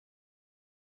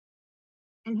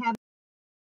and have.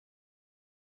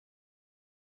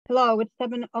 Hello, it's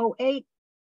 7:08.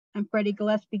 I'm Freddie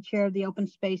Gillespie, Chair of the Open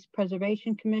Space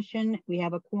Preservation Commission. We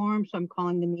have a quorum, so I'm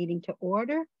calling the meeting to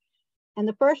order. And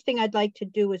the first thing I'd like to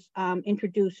do is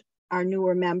introduce our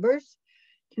newer members.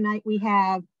 Tonight we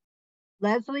have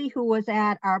Leslie, who was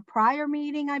at our prior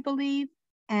meeting, I believe.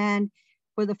 And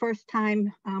for the first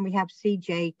time, we have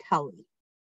CJ Tully.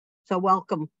 So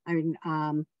welcome.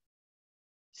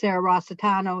 Sarah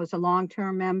Rossitano is a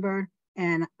long-term member,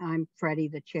 and I'm Freddie,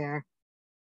 the chair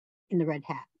in the red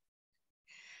hat.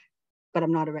 But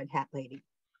I'm not a red hat lady.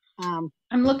 I'm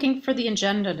looking for the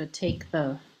agenda to take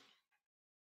the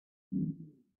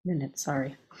minutes,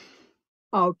 sorry.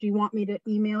 Oh, do you want me to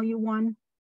email you one?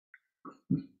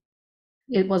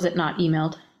 Was it not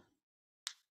emailed?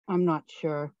 I'm not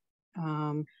sure.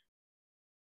 I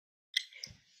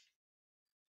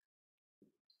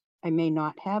may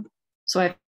not have.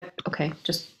 So okay,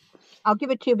 I'll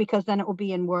give it to you because then it will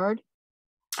be in Word.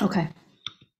 Okay.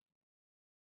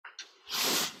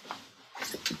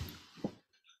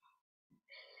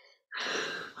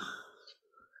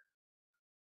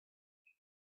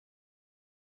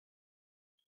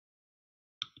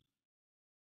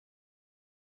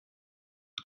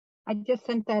 I just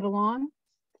sent that along.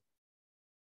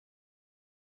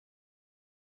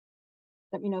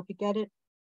 Let me know if you get it.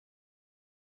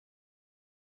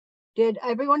 Did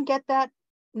everyone get that?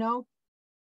 No?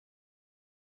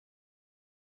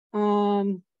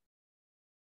 Do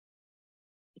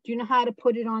you know how to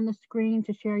put it on the screen,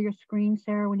 to share your screen,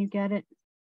 Sarah, when you get it?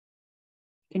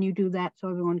 Can you do that so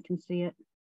everyone can see it?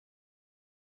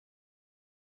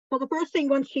 So the first thing,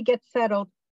 once she gets settled,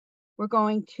 we're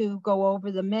going to go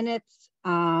over the minutes.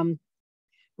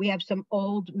 We have some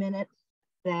old minutes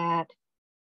that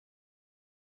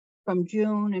from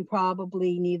June, and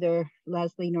probably neither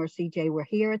Leslie nor CJ were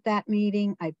here at that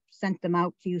meeting. I sent them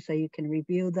out to you so you can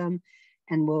review them,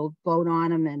 and we'll vote on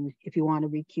them. And if you want to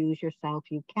recuse yourself,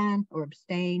 you can, or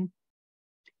abstain.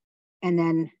 And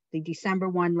then the December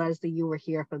one, Leslie, you were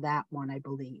here for that one, I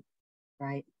believe,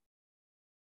 right?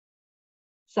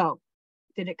 So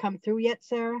did it come through yet,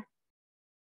 Sarah?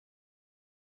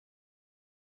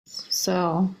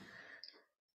 So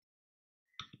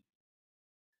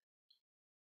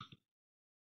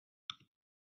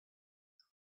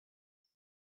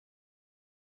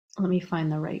let me find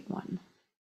the right one.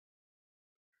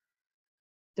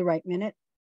 The right minute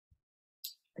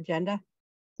agenda?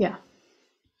 Yeah.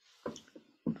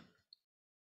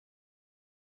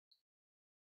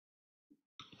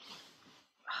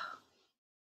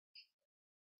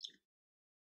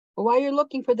 Well, while you're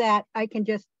looking for that, I can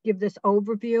just give this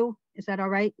overview. Is that all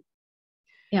right?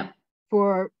 Yeah.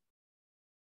 For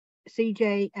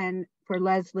CJ and for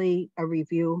Leslie, a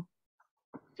review.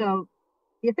 So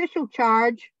the official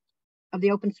charge of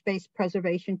the Open Space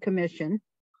Preservation Commission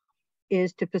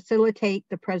is to facilitate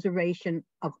the preservation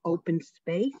of open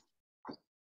space.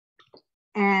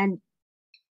 And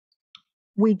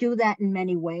we do that in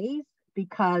many ways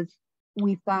because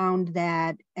we found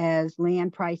that as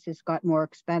land prices got more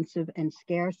expensive and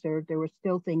scarcer, there were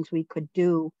still things we could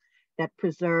do that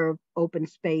preserve open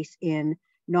space in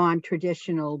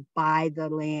non-traditional buy the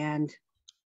land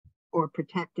or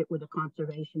protect it with a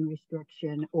conservation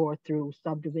restriction or through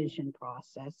subdivision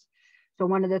process. So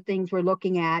one of the things we're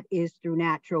looking at is through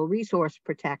natural resource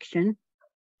protection,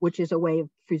 which is a way of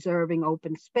preserving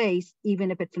open space,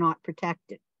 even if it's not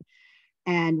protected.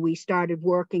 And we started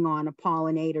working on a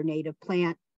pollinator native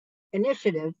plant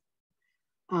initiative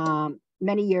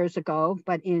many years ago,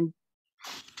 but in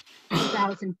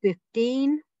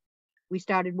 2015, we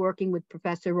started working with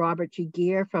Professor Robert G.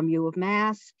 Geer from U of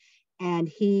Mass, and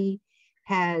he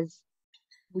has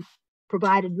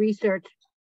provided research.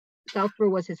 Southborough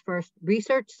was his first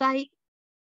research site,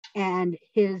 and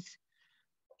his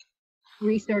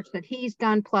research that he's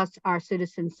done, plus our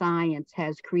citizen science,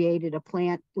 has created a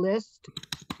plant list,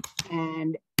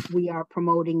 and we are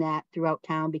promoting that throughout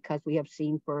town because we have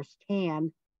seen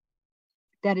firsthand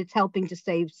that it's helping to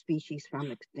save species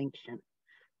from extinction,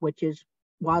 which is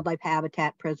wildlife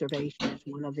habitat preservation is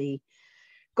one of the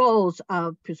goals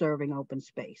of preserving open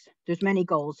space. There's many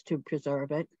goals to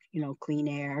preserve it, you know, clean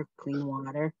air, clean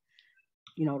water,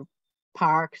 you know,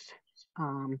 parks,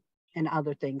 and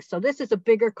other things. So this is a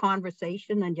bigger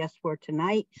conversation than just for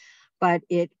tonight, but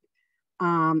it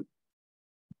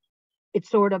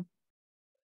sort of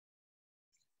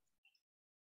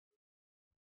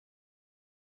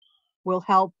will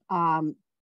help.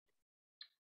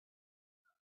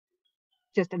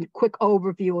 Just a quick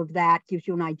overview of that gives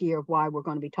you an idea of why we're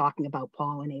going to be talking about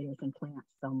pollinators and plants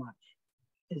so much.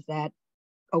 Is that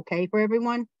okay for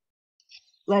everyone?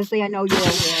 Leslie, I know you're aware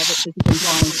of it because you've been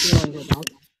volunteering with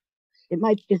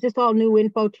us. Is this all new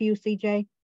info to you, CJ?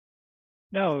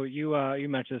 No, you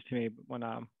mentioned this to me when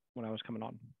I was coming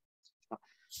on.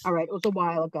 All right, it was a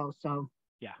while ago, so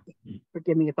Yeah.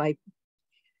 forgive me if I'm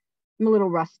a little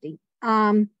rusty.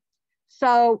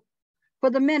 So for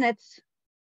the minutes,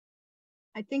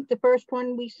 I think the first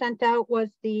one we sent out was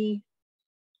Do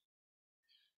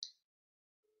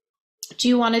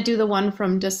you want to do the one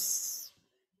from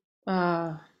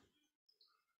I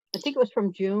think it was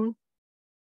from June.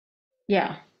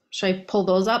 yeah. Should I pull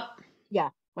those up? Yeah,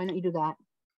 why don't you do that?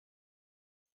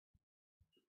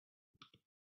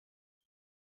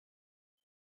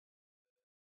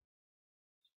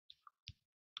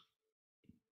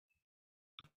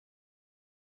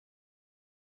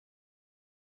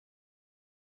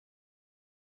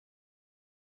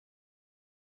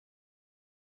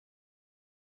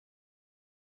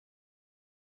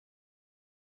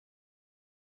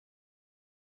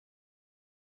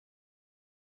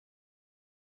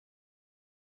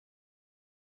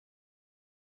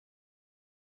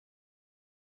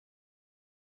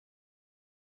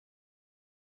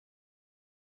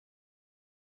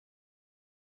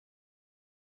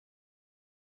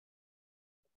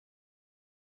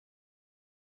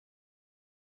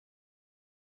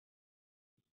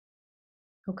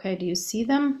 Okay, do you see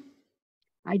them?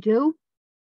 I do.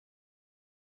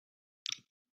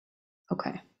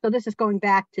 Okay. So this is going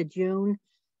back to June.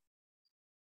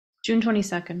 June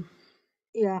 22nd.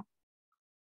 Yeah.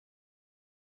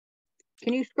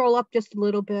 Can you scroll up just a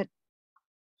little bit?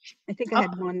 I think I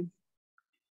had Up. one.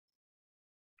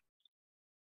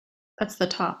 That's the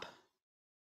top.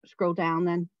 Scroll down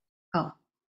then. Oh.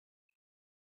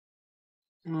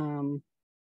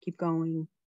 Keep going.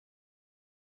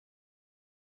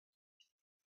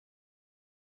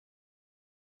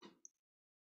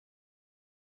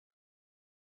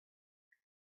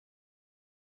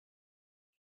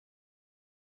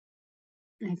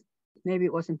 Maybe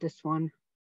it wasn't this one,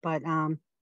 but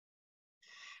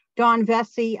Don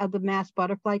Vesey of the Mass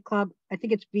Butterfly Club. I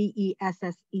think it's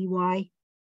Vessey.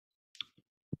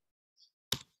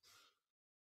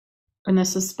 And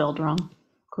this is spelled wrong.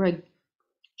 Greg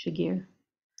Jagir.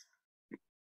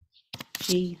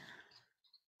 G.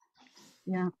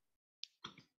 Yeah.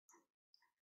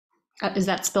 Is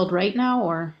that spelled right now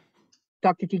or?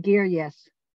 Dr. Jagir, yes.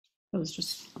 It was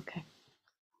just, okay.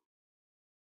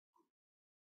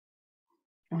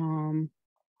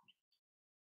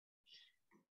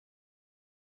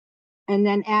 And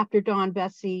then after Don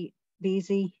Vesey, it's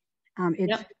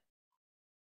Yep.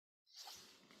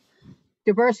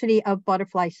 diversity of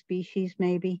butterfly species,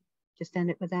 maybe. Just end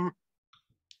it with that.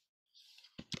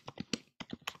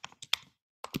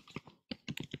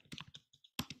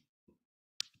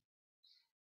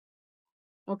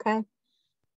 Okay.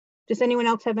 Does anyone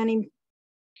else have any?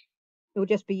 It would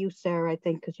just be you, Sarah, I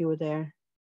think, because you were there.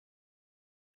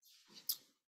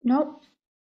 Nope.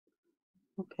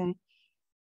 Okay.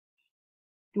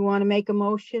 Do you want to make a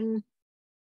motion?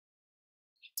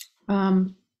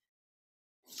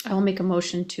 I'll make a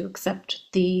motion to accept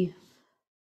the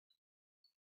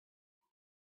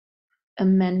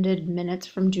amended minutes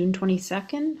from June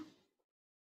 22nd.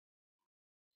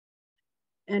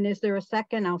 And is there a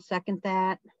second? I'll second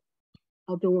that.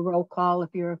 I'll do a roll call if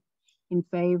you're in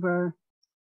favor.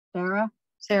 Sarah?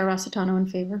 Sarah Rossitano in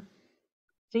favor.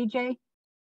 CJ?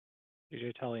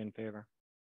 CJ Tully in favor.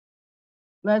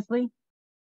 Leslie?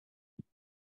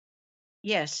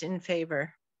 Yes, in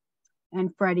favor. And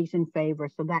Freddie's in favor,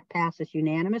 so that passes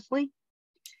unanimously.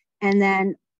 And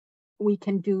then we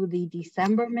can do the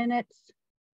December minutes.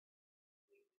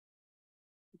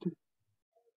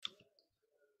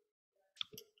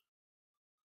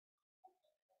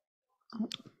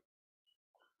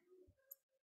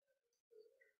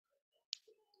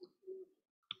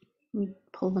 Let me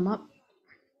pull them up.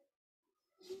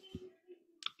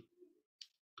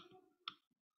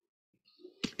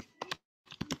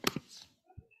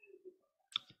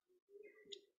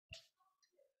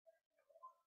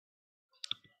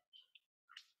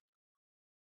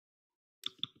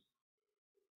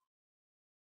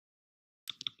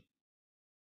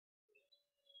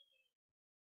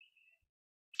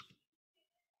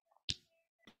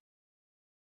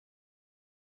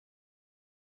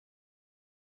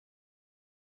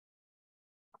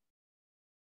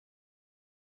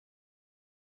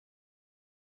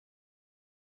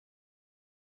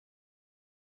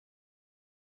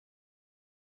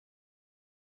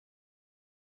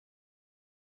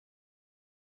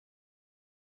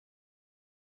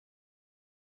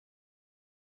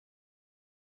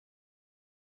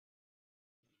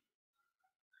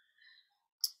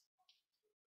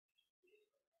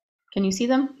 Can you see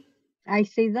them? I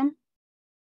see them.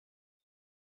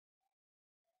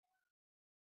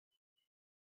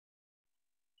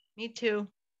 Me too.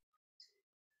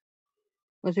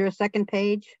 Was there a second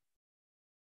page?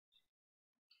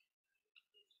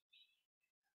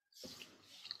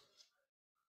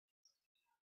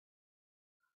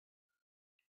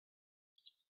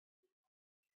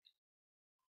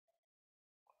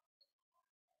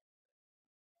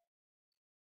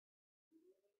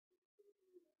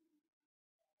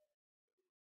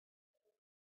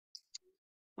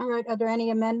 All right, are there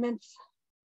any amendments?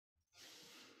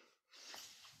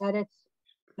 Edits?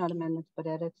 Not amendments, but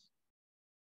edits.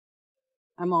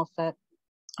 I'm all set.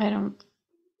 I don't.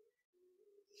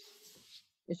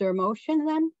 Is there a motion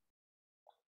then?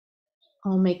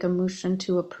 I'll make a motion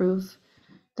to approve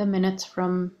the minutes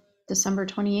from December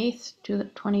 28th to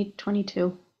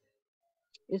 2022.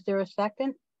 Is there a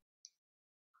second?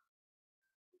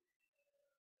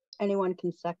 Anyone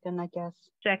can second, I guess.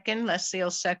 Second, Leslie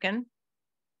will second.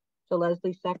 So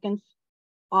Leslie seconds.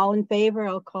 All in favor,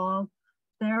 I'll call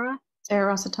Sarah,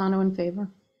 Sarah Rossitano in favor.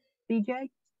 BJ,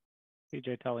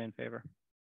 BJ Tully in favor.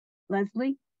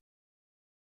 Leslie,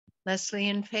 Leslie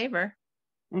in favor.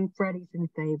 and Freddie's in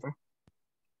favor.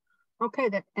 Okay,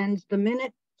 that ends the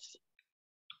minutes.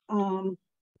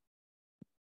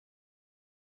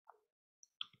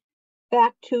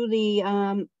 Back to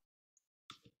the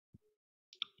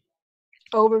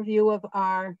overview of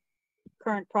our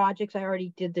current projects. I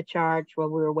already did the charge while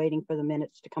we were waiting for the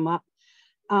minutes to come up.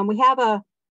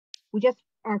 We just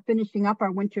are finishing up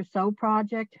our winter sow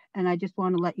project, and I just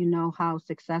want to let you know how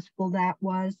successful that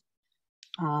was.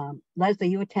 Leslie,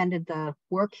 you attended the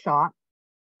workshop.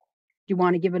 Do you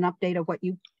want to give an update of what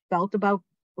you felt about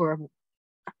or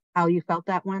how you felt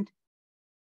that went?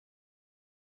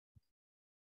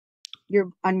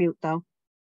 You're on mute though.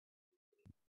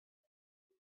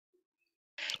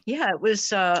 Yeah, it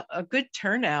was a good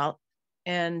turnout,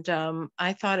 and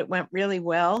I thought it went really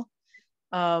well.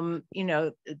 You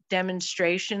know,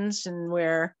 demonstrations, and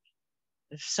where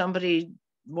if somebody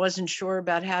wasn't sure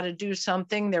about how to do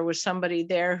something, there was somebody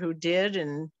there who did,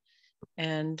 and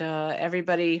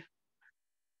everybody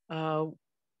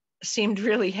seemed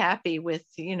really happy with,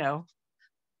 you know,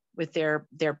 with their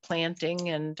planting.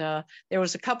 And there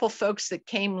was a couple folks that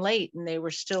came late, and they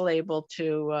were still able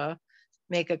to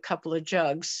make a couple of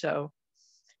jugs. So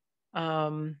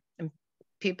and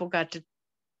people got to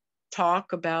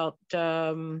talk about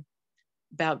gardening,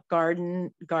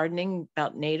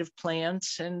 about native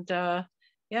plants, and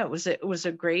yeah, it was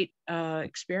a great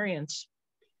experience.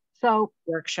 So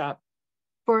Workshop.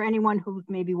 for anyone who's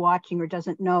maybe watching or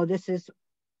doesn't know, this is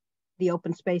the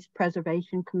Open Space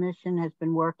Preservation Commission has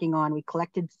been working on. We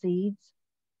collected seeds,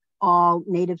 all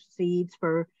native seeds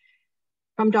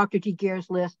from Dr. G. Gear's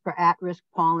list for at-risk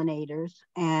pollinators.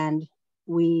 And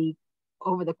we,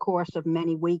 over the course of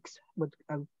many weeks with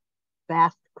a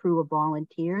vast crew of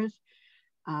volunteers,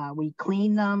 we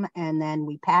cleaned them and then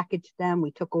we packaged them.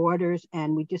 We took orders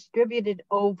and we distributed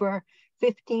over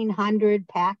 1,500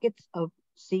 packets of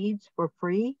seeds for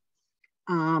free.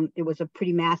 It was a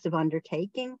pretty massive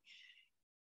undertaking.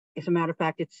 As a matter of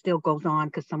fact, it still goes on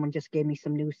because someone just gave me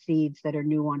some new seeds that are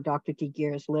new on Dr. G.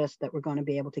 Gear's list that we're going to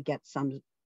be able to get some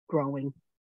growing.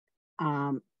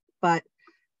 And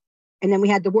then we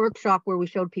had the workshop where we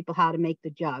showed people how to make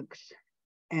the jugs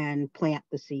and plant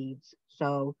the seeds.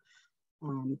 So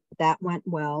that went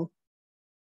well.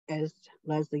 As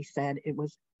Leslie said, it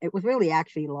was really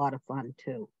actually a lot of fun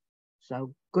too.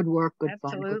 So good work, good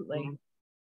fun. Absolutely. Good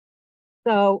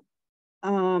fun.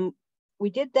 So we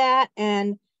did that,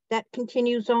 and that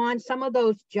continues on. Some of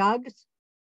those jugs,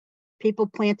 people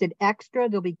planted extra.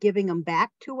 They'll be giving them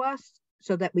back to us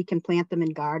so that we can plant them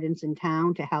in gardens in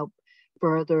town to help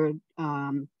further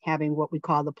having what we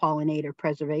call the pollinator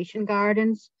preservation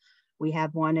gardens. We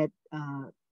have one at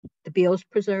the Beals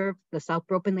Preserve, the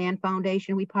Southborough Open Land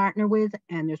Foundation we partner with,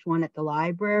 and there's one at the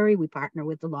library. We partner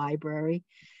with the library.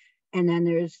 And then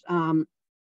there's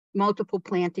multiple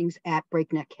plantings at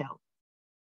Breakneck Hill.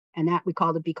 And that we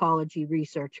call the Beecology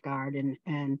Research Garden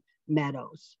and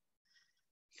Meadows.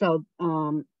 So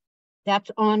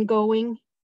that's ongoing.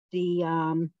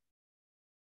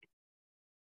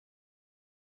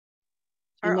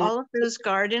 Are all of those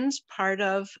gardens part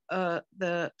of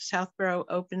the Southborough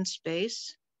Open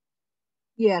Space?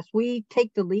 Yes, we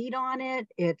take the lead on it.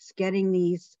 It's getting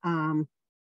these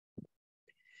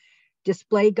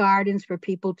display gardens for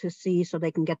people to see so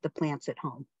they can get the plants at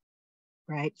home,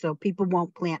 right? So people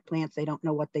won't plant plants. They don't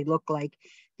know what they look like.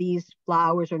 These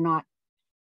flowers are not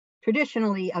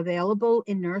traditionally available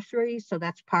in nurseries, so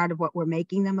that's part of what we're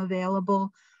making them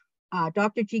available.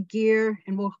 Dr. G. Gear,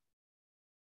 and we'll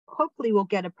hopefully we'll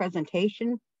get a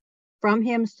presentation from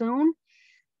him soon.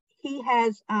 He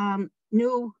has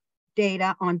new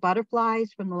data on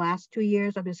butterflies from the last 2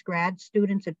 years of his grad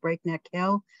students at Breakneck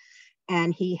Hill.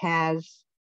 And he has,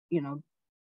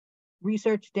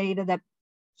 research data that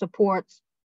supports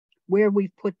where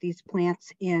we've put these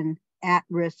plants in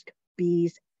at-risk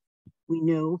bees. We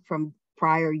knew from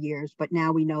prior years, but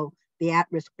now we know the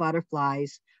at-risk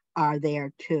butterflies are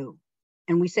there too.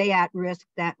 And we say at-risk,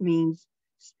 that means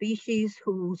species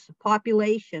whose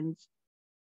populations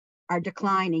are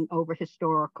declining over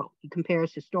historical. He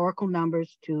compares historical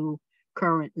numbers to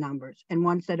current numbers, and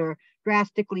ones that are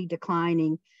drastically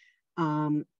declining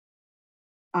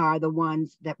are the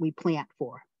ones that we plant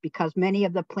for, because many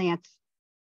of the plants,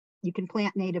 you can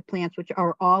plant native plants, which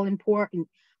are all important,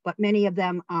 but many of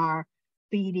them are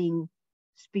feeding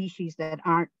species that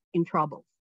aren't in trouble.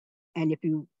 And if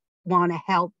you want to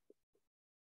help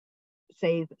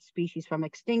save species from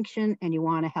extinction and you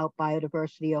want to help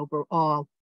biodiversity overall,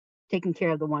 taking care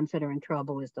of the ones that are in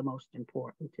trouble is the most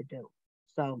important to do.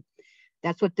 So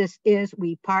that's what this is.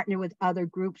 We partner with other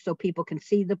groups so people can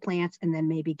see the plants and then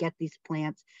maybe get these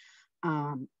plants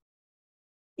in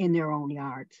their own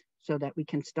yards so that we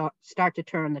can start to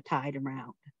turn the tide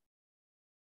around.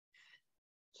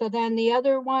 So then the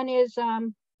other one is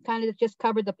kind of just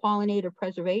covered the pollinator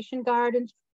preservation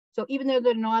gardens. So even though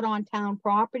they're not on town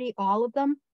property, all of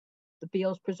them, the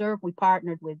Beals Preserve, we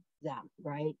partnered with them,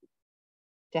 right,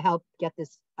 to help get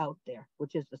this out there,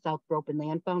 which is the South Broken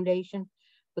Land Foundation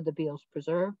for the Beals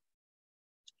Preserve.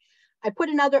 I put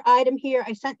another item here.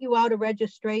 I sent you out a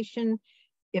registration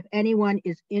if anyone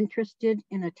is interested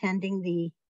in attending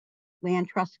the Land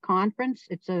Trust Conference.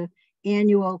 It's an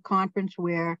annual conference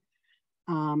where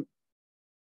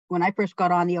when I first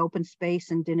got on the open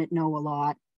space and didn't know a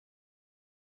lot,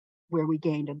 where we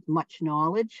gained much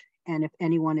knowledge. And if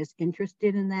anyone is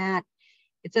interested in that,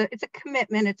 it's a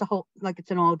commitment. It's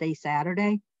it's an all-day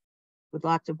Saturday with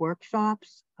lots of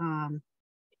workshops.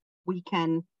 We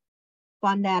can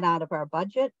fund that out of our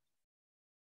budget.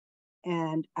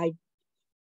 And I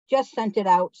just sent it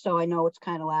out, so I know it's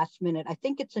kind of last minute. I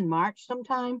think it's in March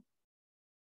sometime.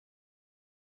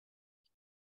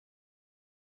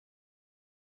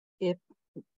 If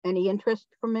any interest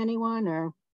from anyone,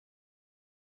 or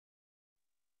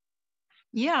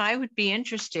yeah, I would be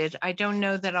interested. I don't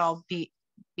know that I'll be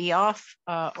off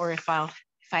or if I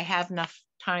have enough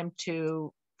time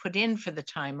to put in for the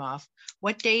time off.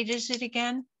 What date is it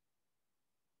again?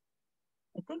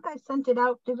 I think I sent it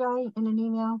out, did I, in an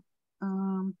email?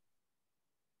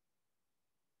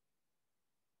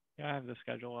 Yeah, I have the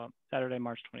schedule up. Saturday,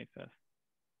 March 25th.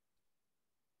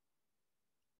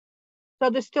 So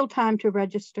there's still time to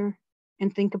register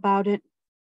and think about it.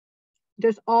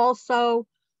 There's also,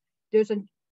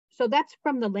 so that's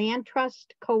from the Land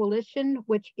Trust Coalition,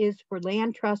 which is for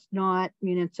land trust, not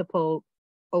municipal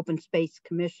open space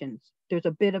commissions. There's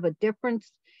a bit of a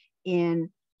difference in,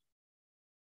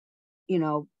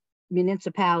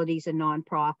 municipalities and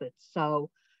nonprofits. So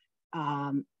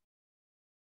the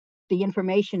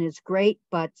information is great,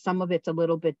 but some of it's a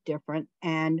little bit different.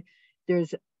 And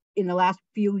there's, in the last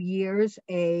few years,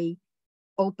 a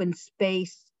open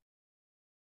space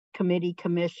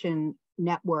commission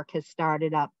network has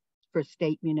started up for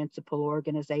state municipal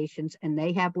organizations, and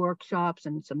they have workshops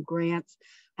and some grants.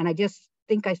 And I just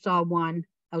think I saw one,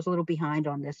 I was a little behind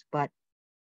on this, but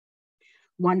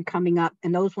one coming up,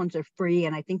 and those ones are free.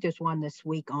 And I think there's one this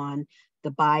week on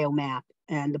the biomap.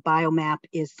 And the biomap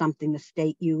is something the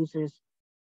state uses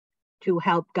to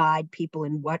help guide people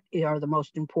in what are the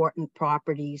most important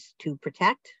properties to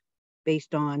protect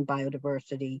based on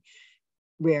biodiversity,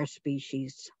 rare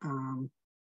species.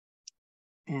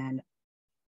 And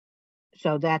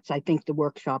so that's, I think, the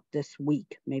workshop this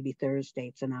week, maybe Thursday.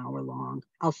 It's an hour long.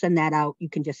 I'll send that out. You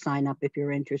can just sign up if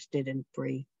you're interested and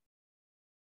free.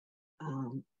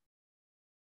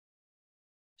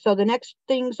 So the next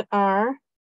things are,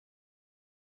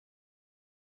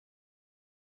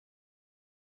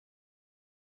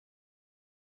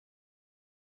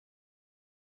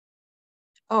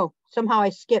 oh, somehow I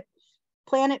skipped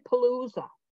Planet Palooza.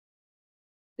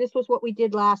 This was what we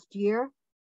did last year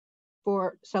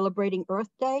for celebrating Earth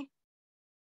Day.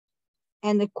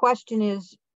 And the question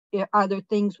is, are there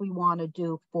things we want to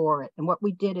do for it? And what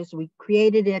we did is we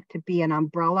created it to be an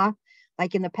umbrella.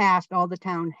 Like in the past, all the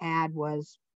town had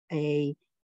was a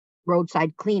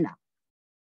roadside cleanup.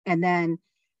 And then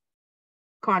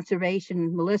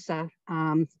Conservation, Melissa,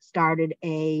 started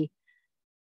a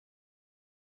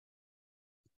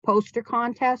poster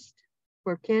contest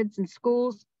for kids in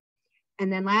schools.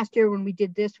 And then last year when we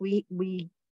did this, we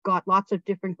got lots of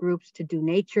different groups to do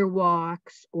nature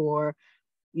walks or,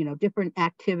 you know, different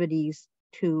activities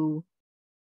to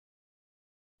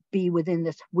be within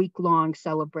this week-long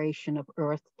celebration of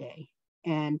Earth Day.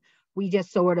 And we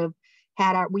just sort of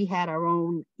had our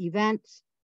own events,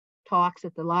 talks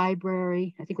at the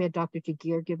library. I think we had Dr.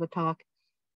 Jagir give a talk,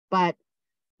 but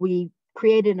we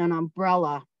created an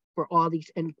umbrella for all these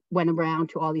and went around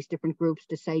to all these different groups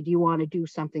to say, do you want to do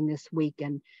something this week?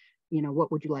 And, you know,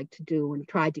 what would you like to do? And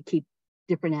tried to keep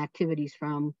different activities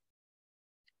from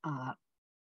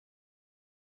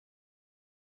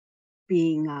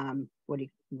being,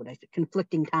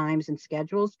 conflicting times and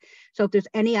schedules. So if there's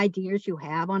any ideas you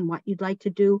have on what you'd like to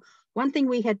do, one thing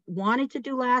we had wanted to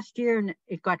do last year and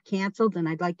it got canceled and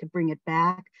I'd like to bring it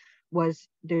back was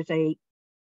there's a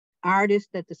artist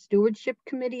that the stewardship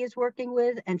committee is working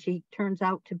with, and she turns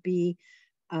out to be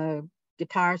a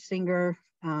guitar singer,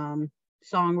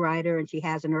 songwriter, and she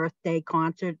has an Earth Day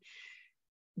concert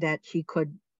that she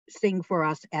could sing for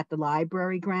us at the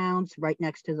library grounds right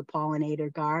next to the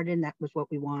pollinator garden. That was what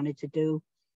we wanted to do,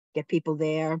 get people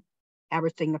there, have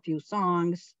her sing a few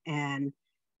songs, and,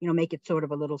 you know, make it sort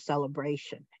of a little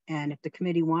celebration. And if the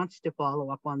committee wants to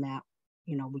follow up on that,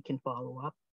 you know, we can follow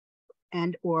up,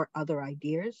 and or other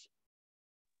ideas.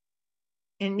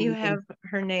 And you have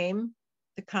her name,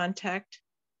 the contact?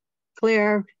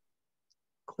 Claire,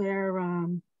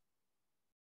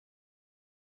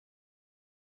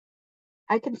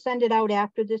 I can send it out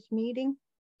after this meeting,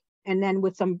 and then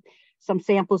with some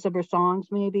samples of her songs,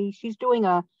 maybe. She's doing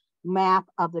a map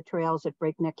of the trails at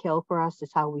Breakneck Hill for us,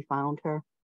 is how we found her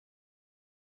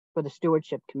for the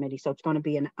stewardship committee. So it's going to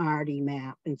be an arty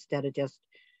map instead of just,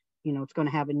 you know, it's going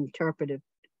to have an interpretive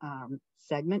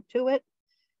segment to it,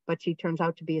 but she turns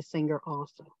out to be a singer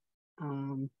also.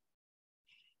 I'm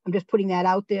just putting that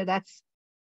out there. That's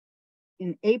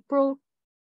in April.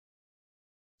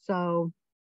 So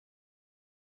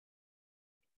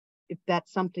if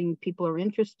that's something people are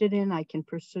interested in, I can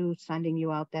pursue sending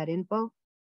you out that info.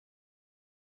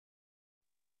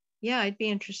 Yeah, I'd be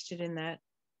interested in that.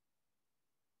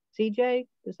 CJ,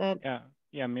 is that?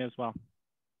 Yeah, me as well.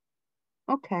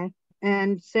 Okay.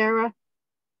 And Sarah?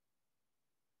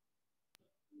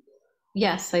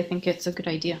 Yes, I think it's a good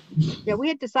idea. Yeah, we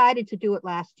had decided to do it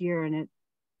last year and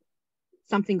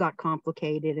something got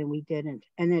complicated and we didn't.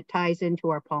 And it ties into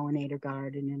our pollinator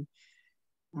garden.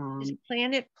 And is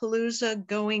Planet Palooza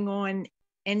going on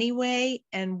anyway,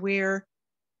 and we're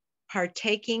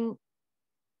partaking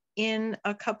in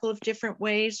a couple of different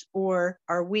ways, or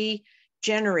are we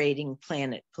generating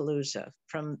Planet Palooza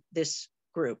from this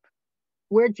group?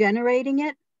 We're generating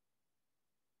it.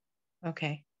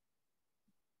 Okay.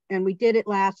 And we did it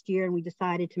last year and we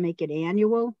decided to make it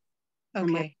annual.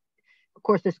 Okay. Of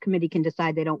course, this committee can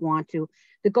decide they don't want to.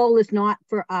 The goal is not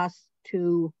for us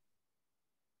to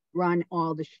run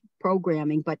all the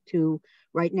programming, but to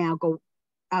right now go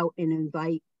out and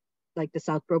invite like the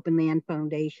South Broken Land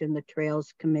Foundation, the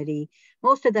Trails Committee.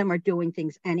 Most of them are doing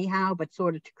things anyhow, but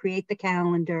sort of to create the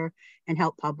calendar and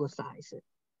help publicize it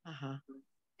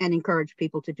and encourage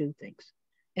people to do things.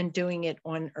 And doing it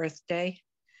on Earth Day?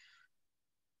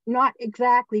 Not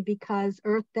exactly, because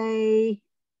Earth Day,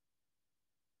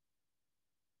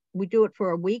 we do it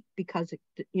for a week because,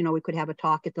 you know, we could have a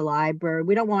talk at the library.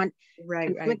 We don't want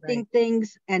conflicting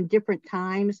things and different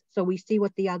times. So we see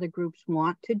what the other groups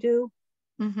want to do.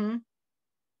 Mm-hmm.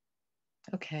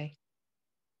 Okay.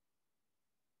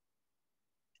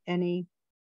 Any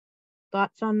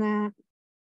thoughts on that?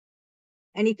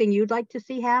 Anything you'd like to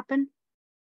see happen?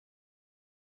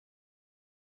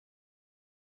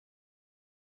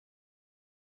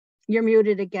 You're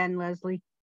muted again, Leslie.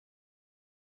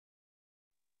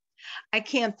 I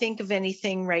can't think of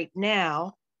anything right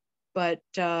now, but,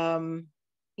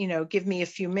 you know, give me a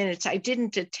few minutes. I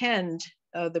didn't attend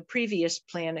the previous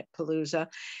Planet Palooza,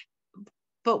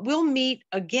 but we'll meet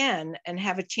again and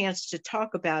have a chance to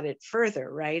talk about it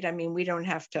further, right? I mean, we don't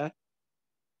have to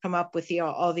come up with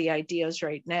all the ideas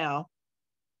right now.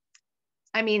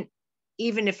 I mean,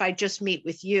 even if I just meet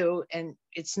with you and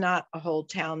it's not a whole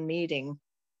town meeting,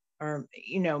 or,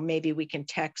 you know, maybe we can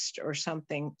text or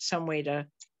something, some way to.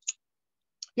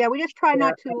 Yeah, we just try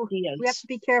not to, ideas. We have to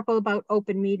be careful about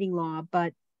open meeting law,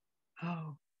 but.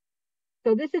 Oh.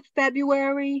 So this is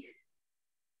February.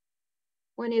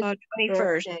 When is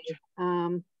 21st.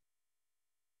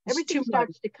 Everything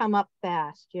starts to come up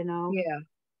fast, you know?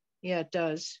 Yeah, it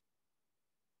does.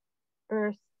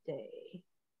 Earth Day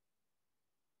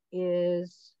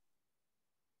is.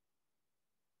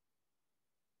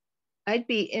 I'd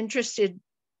be interested.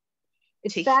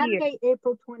 It's Saturday,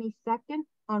 April 22nd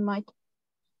on my.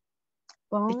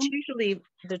 phone. It's usually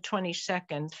the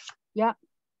 22nd. Yeah.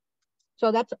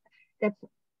 So that's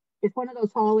it's one of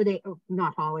those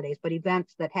not holidays, but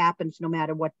events that happens no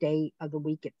matter what day of the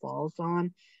week it falls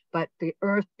on. But the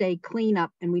Earth Day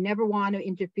cleanup, and we never want to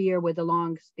interfere with the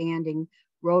long-standing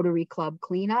Rotary Club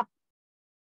cleanup.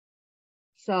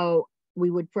 So we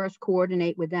would first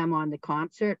coordinate with them on the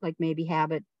concert, like maybe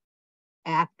have it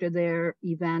after their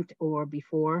event or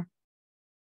before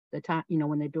the time,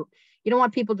 when they do. You don't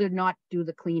want people to not do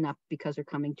the cleanup because they're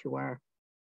coming to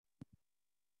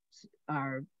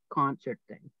our concert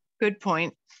thing. Good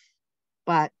point.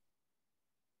 But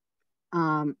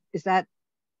is that?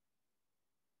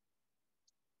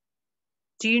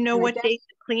 Do you know what date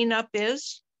the cleanup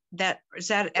is? Is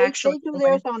that actually? They do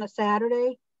theirs on a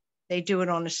Saturday. They do it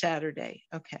on a Saturday.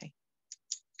 Okay.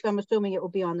 So I'm assuming it will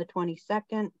be on the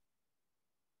 22nd.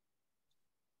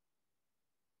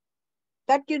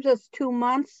 That gives us 2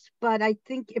 months, but I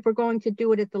think if we're going to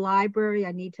do it at the library,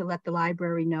 I need to let the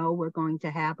library know we're going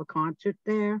to have a concert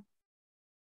there.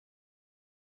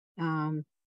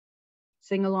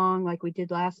 Sing along like we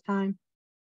did last time.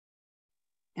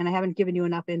 And I haven't given you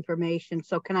enough information.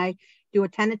 So can I do a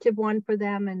tentative one for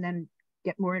them and then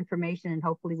get more information, and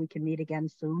hopefully we can meet again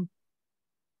soon?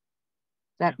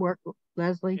 That work,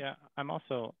 Leslie? Yeah,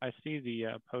 I see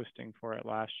the posting for it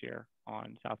last year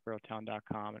on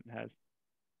southboroughtown.com. It has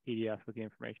PDF with the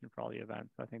information for all the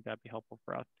events. So I think that'd be helpful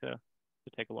for us to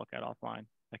take a look at offline.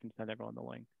 I can send everyone the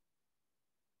link.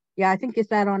 Yeah, I think is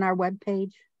that on our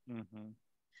webpage.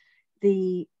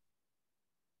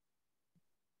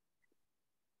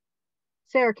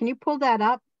 Sarah, can you pull that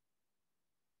up?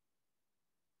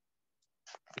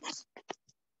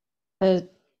 The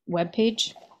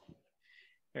webpage?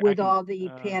 With all the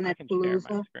I can share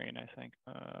my screen, I think.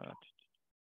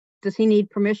 Does he need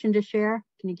permission to share?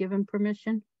 Can you give him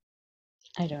permission?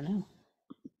 I don't know.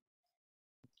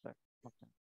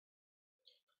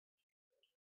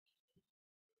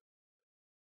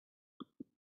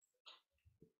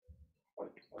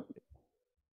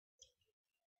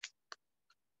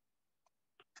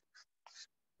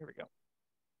 Here we go.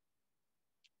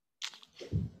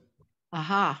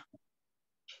 Aha.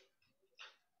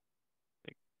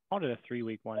 They called it a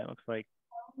 3-week one. It looks like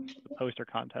the poster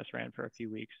contest ran for a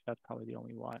few weeks. That's probably the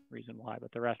only reason why,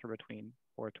 but the rest are between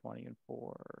 4/20 and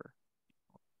 4.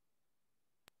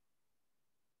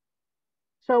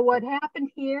 So what happened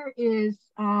here is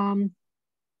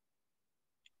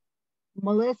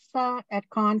Melissa at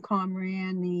Concom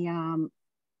ran the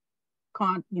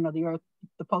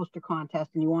the poster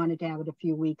contest, and you wanted to have it a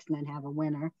few weeks and then have a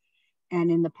winner. And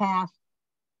in the past,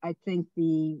 I think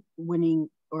the winning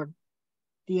or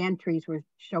the entries were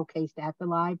showcased at the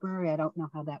library. I don't know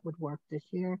how that would work this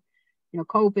year.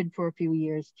 COVID for a few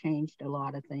years changed a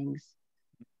lot of things.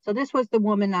 So this was the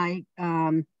woman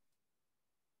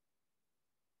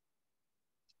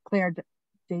Claire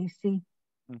Dacey.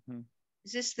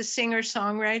 Is this the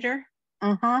singer-songwriter?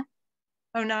 Uh-huh.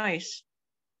 Oh, nice.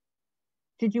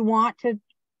 Did you want to,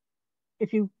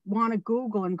 if you want to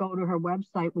Google and go to her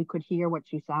website, we could hear what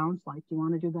she sounds like. Do you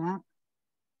want to do that?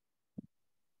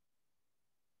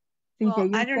 Well,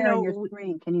 CJ, I don't know. Your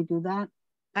screen. Can you do that?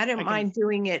 I don't mind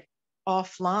doing it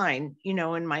offline,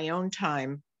 in my own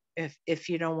time, if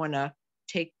you don't want to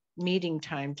take meeting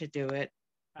time to do it.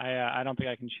 I don't think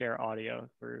I can share audio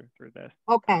through this.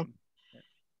 Okay.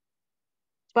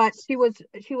 But she was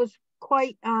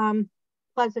quite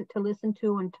pleasant to listen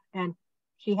to, and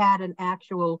she had an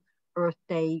actual Earth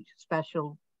Day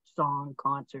special song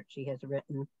concert she has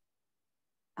written.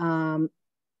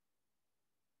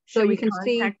 So you can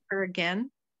contact her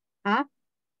again? Huh?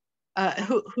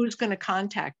 Who's going to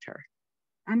contact her?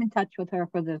 I'm in touch with her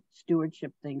for the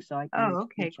stewardship thing, so I can. Oh,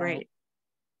 okay, great.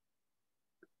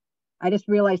 I just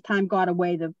realized time got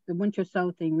away. The winter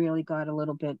sow thing really got a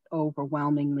little bit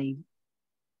overwhelmingly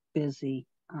busy.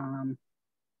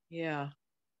 Yeah.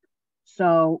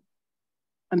 So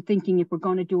I'm thinking if we're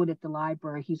going to do it at the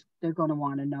library, they're going to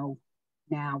want to know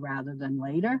now rather than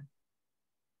later,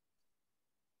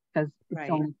 because it's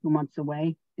only 2 months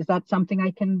away. Is that something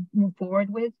I can move forward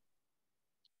with?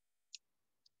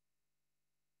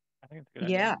 I think it's a good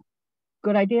idea.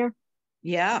 Good idea?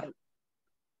 Yeah.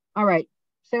 All right.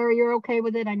 Sarah, you're okay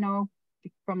with it? I know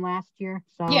from last year.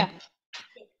 So yeah.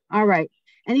 All right.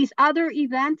 And these other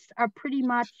events are pretty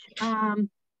much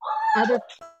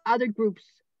other groups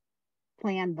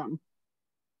planned them.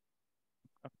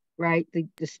 Right?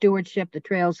 The stewardship, the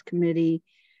trails committee,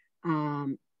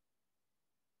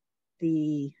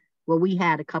 we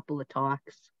had a couple of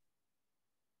talks.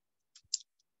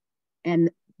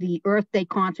 And the Earth Day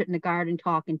concert and the garden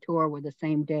talking tour were the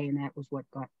same day, and that was what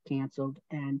got canceled.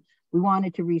 And we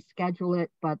wanted to reschedule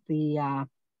it, but the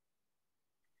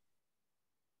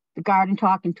garden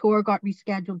talking tour got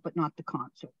rescheduled, but not the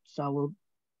concert. So we'll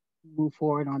move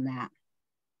forward on that.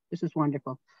 This is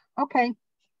wonderful. Okay.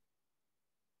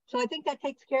 So I think that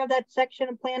takes care of that section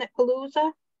of Planet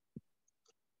Palooza.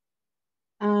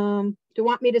 Do you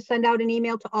want me to send out an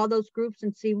email to all those groups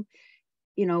and see,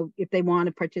 you know, if they want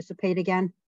to participate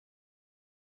again?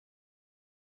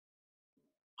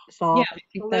 So Yeah, I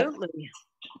think that- Absolutely.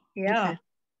 Yeah. Okay.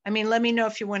 I mean, let me know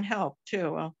if you want help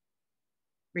too. I'll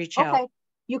reach Okay, out.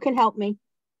 you can help me.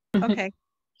 Okay.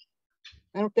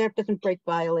 I don't care if it doesn't break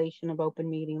violation of open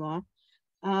meeting law.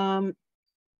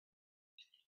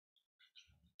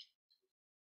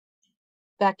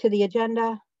 Back to the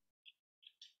agenda.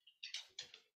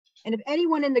 And if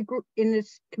anyone in the group, in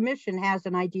this commission, has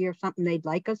an idea of something they'd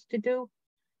like us to do,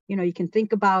 you know, you can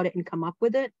think about it and come up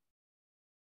with it.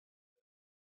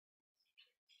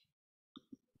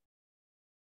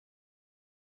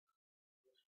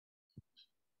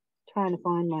 Trying to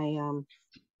find my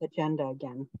agenda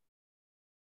again.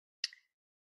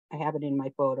 I have it in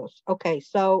my photos. Okay,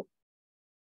 so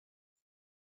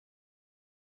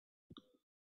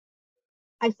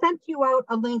I sent you out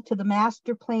a link to the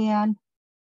master plan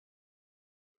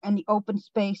and the open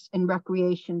space and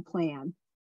recreation plan.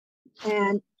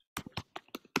 And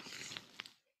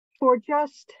for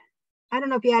just, I don't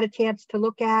know if you had a chance to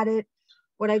look at it.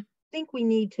 What I think we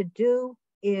need to do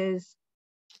is,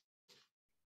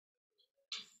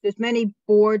 there's many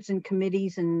boards and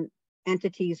committees and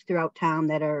entities throughout town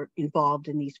that are involved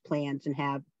in these plans and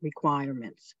have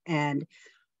requirements. And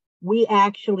we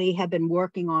actually have been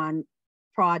working on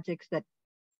projects that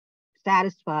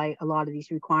satisfy a lot of these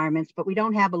requirements, but we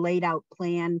don't have a laid out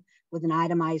plan with an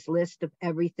itemized list of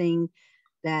everything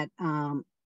that are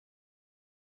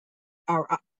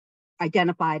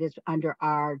identified as under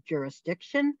our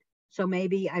jurisdiction. So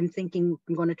maybe I'm thinking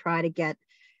I'm going to try to get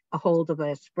a hold of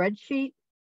a spreadsheet,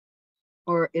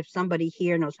 or if somebody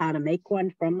here knows how to make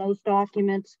one from those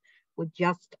documents with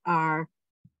just our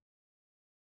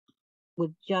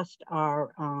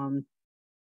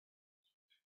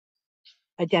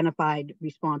identified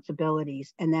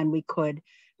responsibilities, and then we could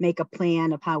make a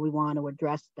plan of how we want to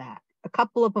address that. A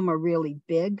couple of them are really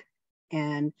big,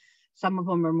 and some of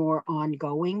them are more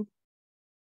ongoing,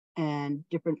 and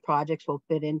different projects will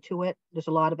fit into it. There's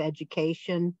a lot of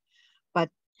education, but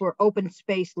for open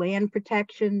space land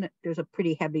protection, there's a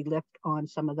pretty heavy lift on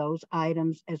some of those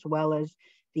items, as well as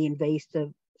the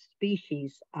invasive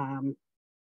species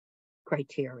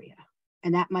criteria.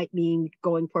 And that might mean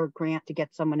going for a grant to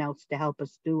get someone else to help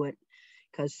us do it,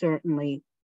 because certainly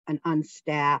an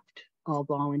unstaffed, all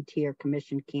volunteer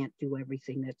commission can't do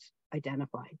everything that's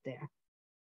identified there.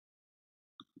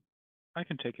 I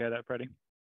can take care of that, Freddie.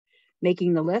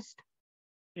 Making the list?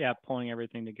 Yeah, pulling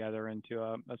everything together into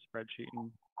a spreadsheet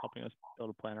and helping us build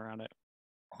a plan around it.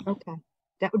 Okay,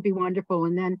 that would be wonderful.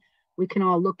 And then we can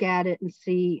all look at it and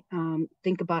see,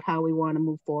 think about how we want to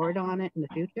move forward on it in the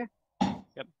future.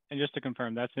 Yep, and just to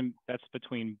confirm, that's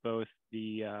between both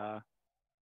the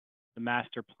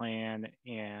master plan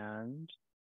and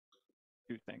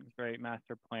two things, right?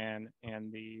 Master plan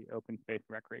and the open space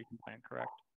and recreation plan, correct?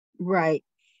 Right.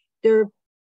 The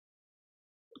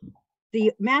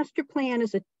master plan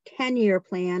is a 10-year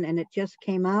plan, and it just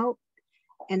came out.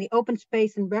 And the open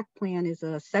space and rec plan is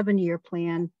a 7-year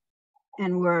plan,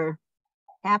 and we're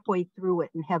halfway through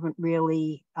it and haven't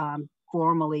really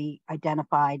formally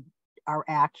identified our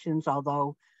actions,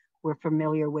 although we're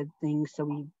familiar with things,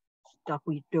 so stuff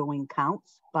we're doing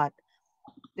counts, but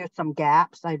there's some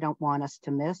gaps I don't want us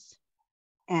to miss.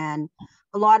 And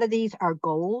a lot of these are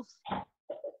goals.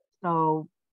 So,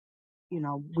 you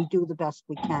know, we do the best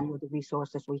we can with the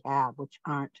resources we have, which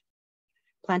aren't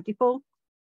plentiful.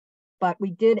 But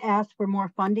we did ask for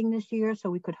more funding this year,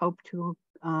 so we could hope to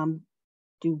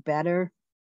do better.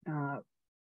 I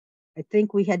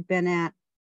think we had been at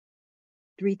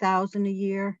 3,000 a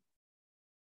year.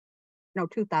 No,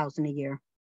 2,000 a year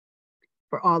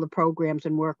for all the programs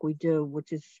and work we do,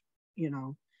 which is, you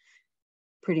know,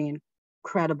 pretty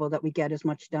incredible that we get as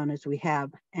much done as we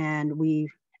have. And we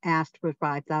asked for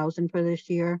 5,000 for this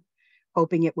year,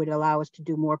 hoping it would allow us to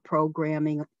do more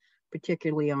programming,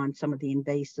 particularly on some of the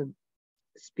invasive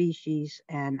species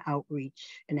and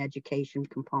outreach and education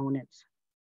components.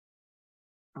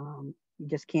 You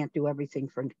just can't do everything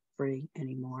for free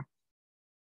anymore.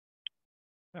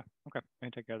 Yeah, okay, I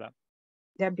can take care of that.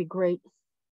 That'd be great.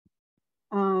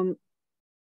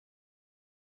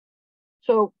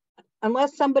 So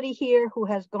unless somebody here who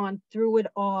has gone through it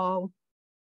all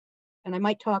and I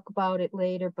might talk about it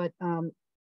later, but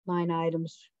line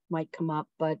items might come up,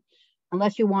 but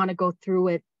unless you want to go through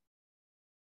it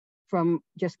from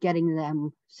just getting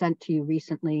them sent to you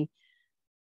recently,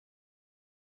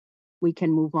 we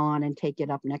can move on and take it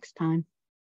up next time.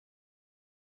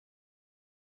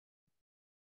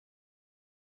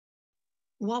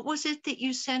 What was it that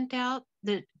you sent out?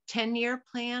 The 10-year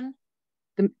plan?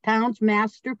 The town's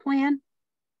master plan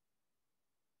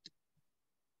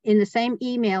in the same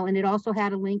email, and it also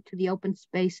had a link to the open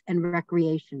space and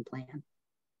recreation plan.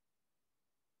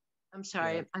 I'm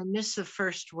sorry, Yeah. I missed the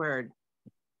first word.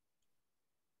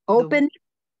 Open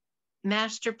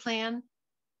Master plan?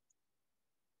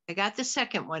 I got the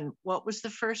second one. What was the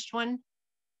first one?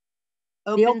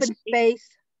 the open space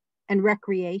and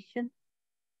recreation.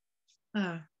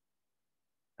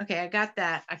 Okay, I got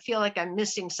that. I feel like I'm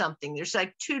missing something. There's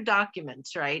like 2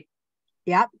 documents, right?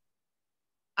 Yep.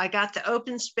 I got the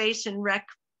open space and rec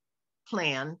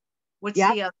plan. What's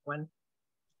Yep. the other one?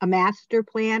 A master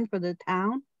plan for the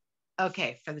town.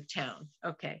 Okay, for the town.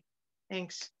 Okay,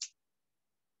 thanks.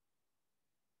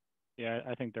 Yeah,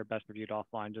 I think they're best reviewed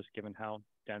offline, just given how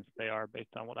dense they are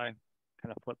based on what I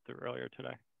kind of flipped through earlier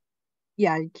today.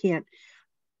 Yeah, you can't.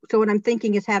 So what I'm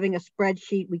thinking is having a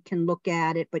spreadsheet, we can look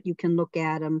at it, but you can look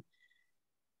at them.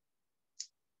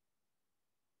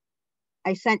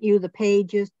 I sent you the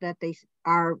pages that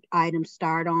our items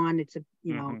start on. It's a,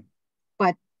 you know,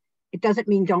 but it doesn't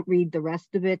mean don't read the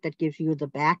rest of it. That gives you the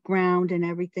background and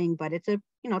everything, but it's a,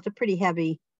 you know, it's a pretty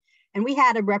heavy. And we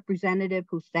had a representative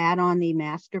who sat on the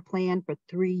master plan for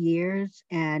 3 years,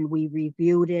 and we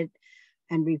reviewed it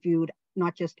and reviewed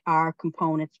not just our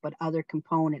components, but other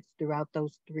components throughout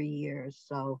those 3 years.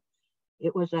 So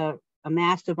it was a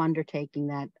massive undertaking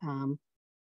that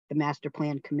the master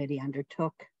plan committee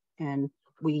undertook, and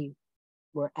we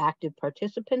were active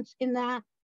participants in that.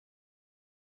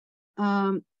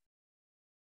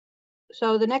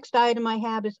 So the next item I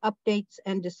have is updates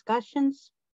and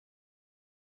discussions.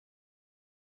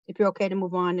 If you're okay to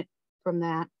move on from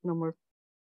that, no more.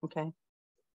 Okay.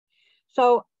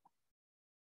 So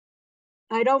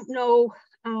I don't know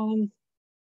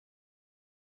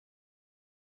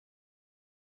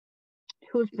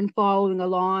who's been following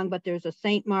along, but there's a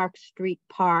St. Mark's Street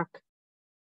Park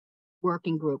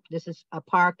working group. This is a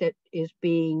park that is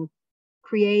being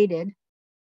created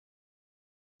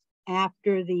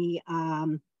after the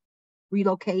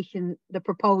relocation, the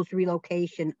proposed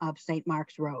relocation of St.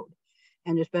 Mark's Road.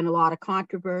 And there's been a lot of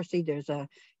controversy. There's a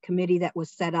committee that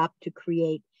was set up to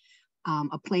create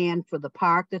a plan for the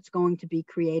park that's going to be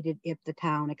created if the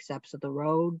town accepts the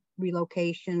road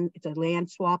relocation. It's a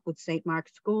land swap with St.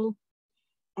 Mark's School.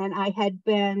 And I had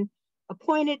been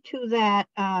appointed to that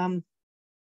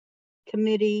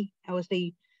committee. I was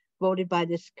voted by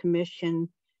this commission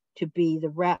to be the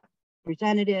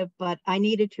representative, but I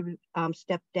needed to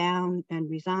step down and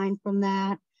resign from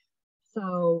that.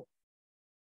 So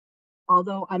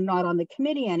although I'm not on the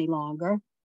committee any longer,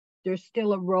 there's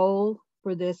still a role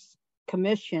for this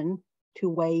commission to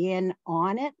weigh in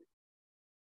on it,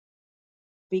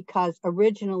 because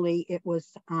originally it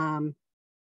was,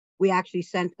 we actually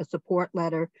sent a support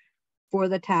letter for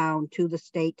the town to the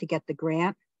state to get the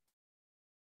grant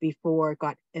before it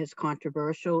got as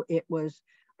controversial. It was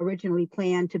originally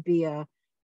planned to be a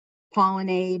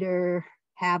pollinator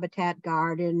habitat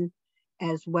garden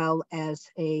as well as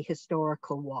a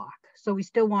historical walk. So we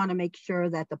still want to make sure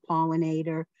that the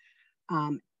pollinator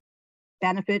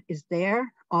benefit is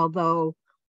there, although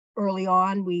early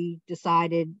on we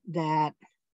decided that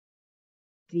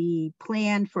the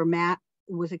plan for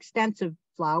was extensive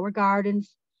flower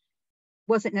gardens,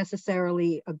 wasn't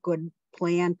necessarily a good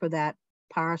plan for that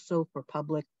parcel for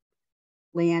public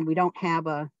land. We don't have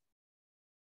a,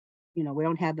 you know, we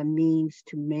don't have the means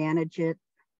to manage it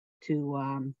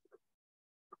to,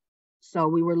 so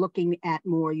we were looking at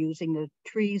more using the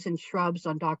trees and shrubs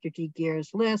on Dr. G.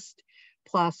 Gear's list,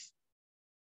 plus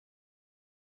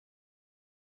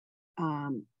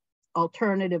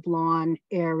alternative lawn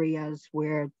areas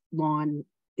where lawn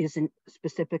isn't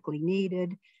specifically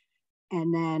needed,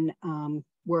 and then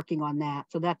working on that.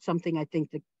 So that's something I think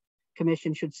the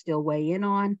commission should still weigh in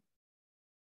on.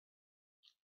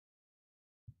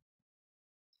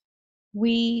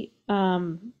 We,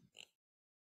 in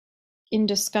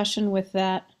discussion with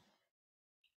that,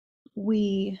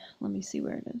 let me see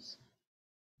where it is.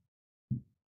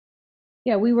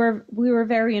 Yeah, we were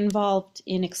very involved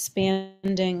in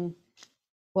expanding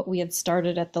what we had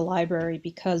started at the library,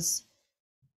 because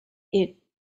it,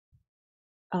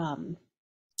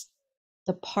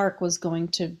 the park was going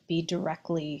to be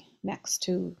directly next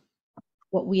to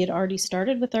what we had already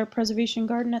started with our preservation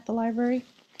garden at the library.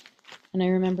 And I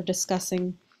remember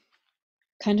discussing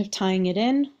kind of tying it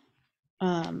in,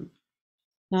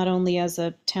 not only as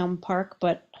a town park,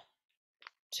 but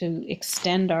to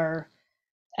extend our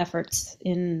efforts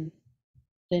in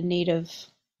the native,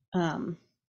 all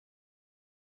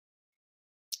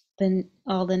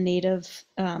the native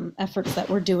efforts that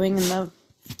we're doing in the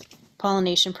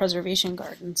pollination preservation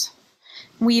gardens.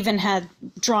 We even had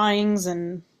drawings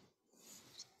and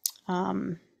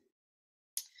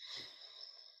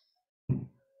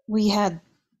we had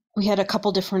a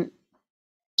couple different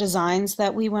designs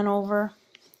that we went over,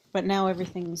 but now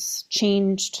everything's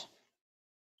changed.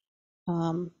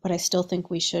 But I still think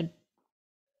we should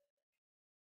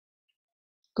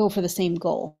go for the same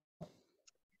goal.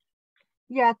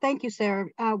 Yeah, thank you, Sarah.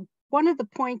 One of the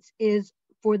points is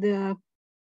for the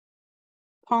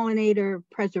pollinator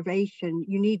preservation,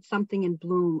 you need something in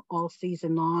bloom all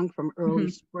season long from early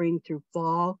spring through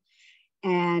fall.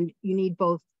 And you need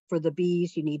both for the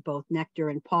bees, you need both nectar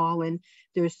and pollen.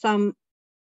 There's some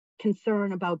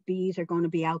concern about bees are going to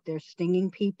be out there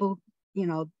stinging people. You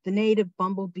know, the native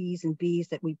bumblebees and bees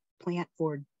that we plant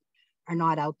for are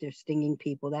not out there stinging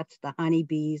people. That's the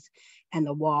honeybees and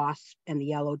the wasps and the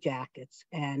yellow jackets.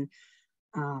 And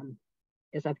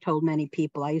as I've told many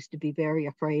people, I used to be very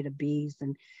afraid of bees,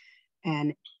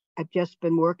 and I've just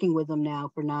been working with them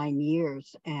now for 9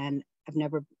 years, and I've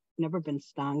never been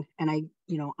stung. And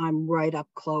I'm right up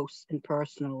close and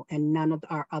personal, and none of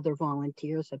our other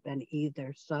volunteers have been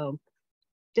either. So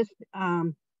just,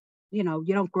 you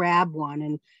don't grab one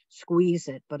and squeeze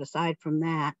it. But aside from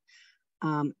that,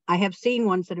 I have seen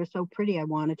ones that are so pretty, I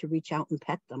wanted to reach out and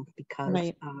pet them because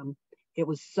Right. It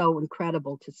was so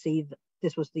incredible to see.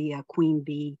 This was the queen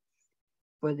bee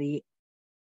for the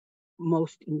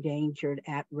most endangered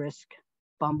at-risk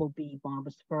bumblebee,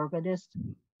 Bombus fervidus.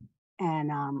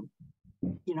 And,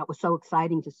 it was so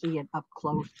exciting to see it up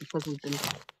close because we've been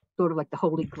sort of like the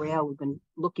Holy Grail. We've been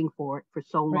looking for it for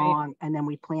so long, right. And then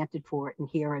we planted for it, and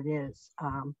here it is.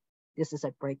 This is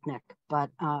at Breakneck.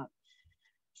 But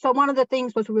so one of the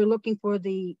things was we were looking for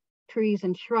the trees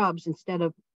and shrubs instead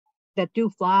of that do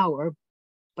flower,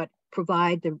 but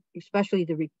provide especially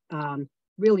the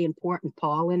really important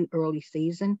pollen early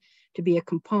season to be a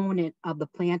component of the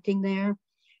planting there.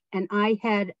 And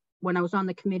when I was on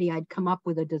the committee, I'd come up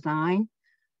with a design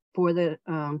for the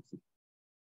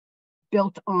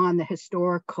built on the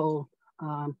historical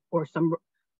or some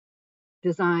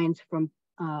designs from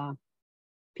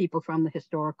people from the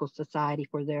Historical Society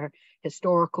for their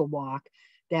historical walk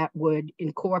that would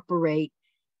incorporate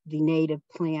the native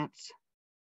plants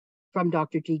from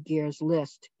Dr. G. Gear's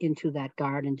list into that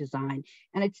garden design.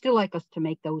 And I'd still like us to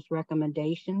make those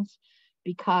recommendations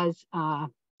because,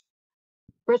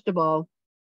 first of all,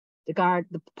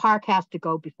 the park has to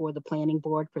go before the planning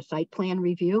board for site plan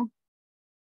review.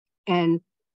 And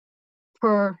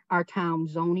per our town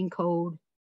zoning code,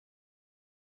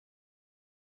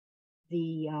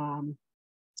 and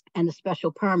the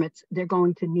special permits, they're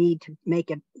going to need to make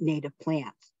it native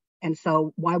plants. And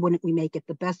so why wouldn't we make it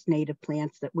the best native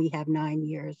plants that we have 9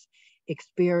 years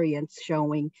experience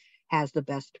showing has the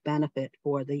best benefit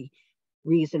for the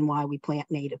reason why we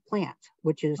plant native plants,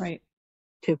 which is right.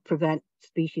 To prevent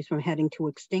species from heading to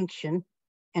extinction.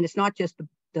 And it's not just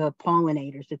the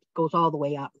pollinators, it goes all the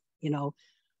way up.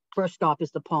 First stop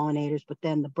is the pollinators, but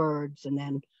then the birds, and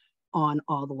then on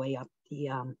all the way up the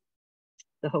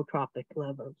hootropic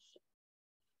levels.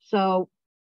 So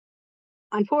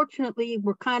unfortunately,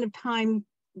 we're kind of time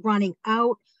running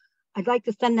out. I'd like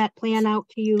to send that plan out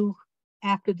to you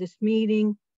after this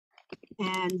meeting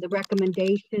and the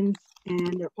recommendations,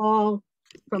 and they're all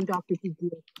from Dr.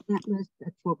 Gear's plant list.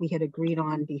 That's what we had agreed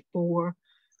on before.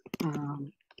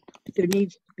 There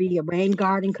needs to be a rain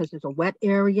garden because there's a wet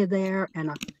area there, and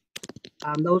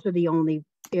those are the only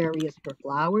areas for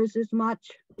flowers as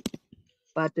much.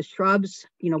 But the shrubs,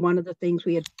 one of the things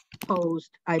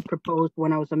I proposed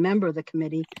when I was a member of the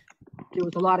committee, there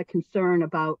was a lot of concern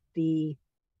about the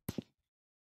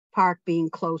park being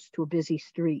close to a busy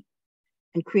street,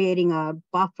 and creating a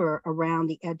buffer around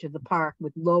the edge of the park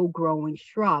with low growing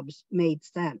shrubs made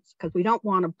sense because we don't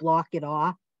want to block it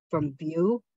off from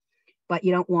view, but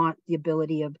you don't want the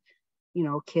ability of,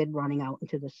 a kid running out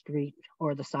into the street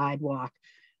or the sidewalk.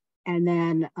 And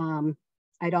then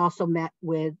I'd also met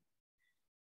with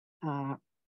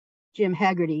Jim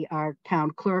Hegarty, our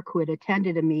town clerk, who had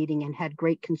attended a meeting and had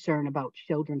great concern about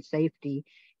children's safety.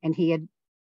 And he had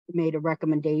made a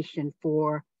recommendation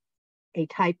for a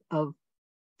type of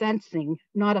fencing,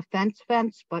 not a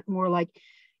fence, but more like,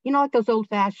 like those old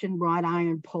fashioned wrought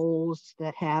iron poles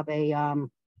that have a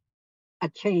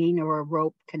chain or a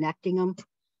rope connecting them.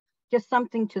 just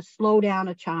something to slow down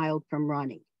a child from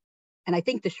running. And I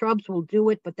think the shrubs will do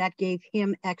it, but that gave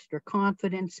him extra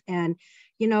confidence. And,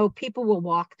 you know, people will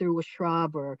walk through a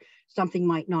shrub or something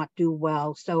might not do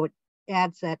well. So it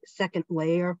adds that second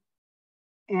layer.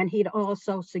 And he'd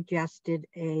also suggested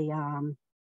a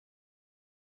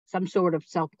some sort of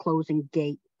self-closing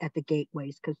gate at the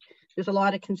gateways, because there's a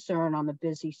lot of concern on the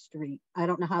busy street. I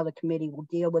don't know how the committee will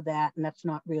deal with that, and that's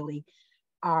not really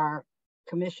our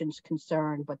commission's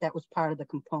concern, but that was part of the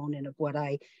component of what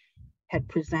I had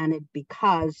presented,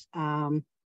 because you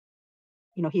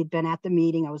know, he'd been at the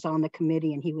meeting, I was on the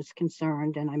committee, and he was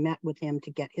concerned, and I met with him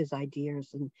to get his ideas.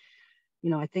 And, you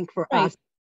know, I think for us,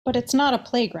 but it's not a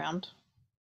playground.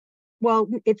 well,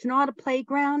 it's not a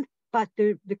playground, but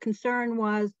the concern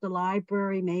was the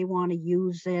library may want to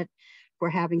use it for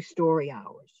having story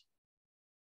hours,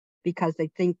 because they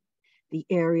think the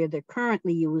area they're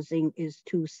currently using is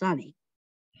too sunny.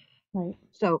 Right.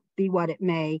 So be what it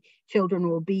may, children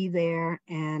will be there.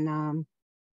 And,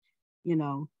 you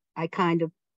know, I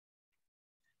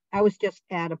was just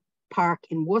at a park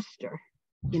in Worcester,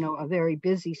 you know, a very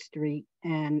busy street,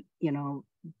 and, you know,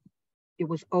 it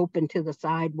was open to the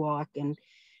sidewalk, and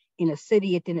in a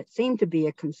city, it didn't seem to be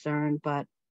a concern, but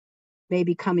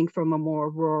maybe coming from a more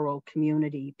rural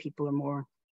community, people are more,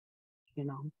 you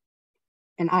know,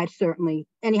 and I certainly,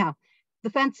 anyhow, the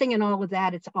fencing and all of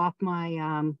that, it's off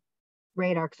my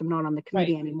radar because I'm not on the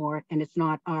committee anymore, and it's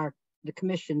not the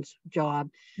commission's job.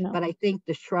 No. But I think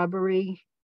the shrubbery,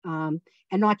 and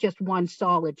not just one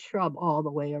solid shrub all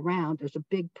the way around, there's a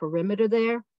big perimeter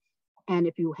there. And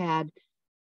if you had,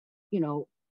 you know,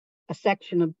 a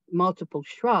section of multiple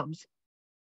shrubs,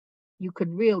 you could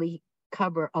really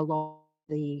cover along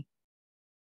the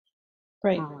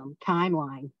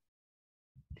timeline.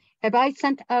 Have I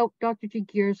sent out Dr.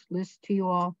 Jagir's list to you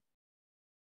all?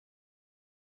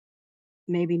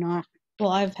 Maybe not.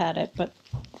 Well, I've had it, but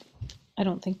I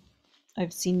don't think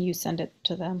I've seen you send it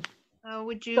to them.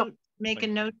 Would you make a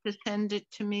note to send it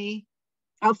to me?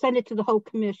 I'll send it to the whole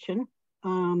commission.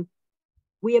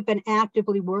 We have been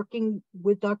actively working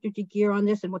with Dr. Jagir on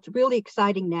this, and what's really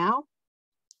exciting now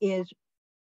is,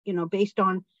 you know, based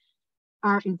on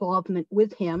our involvement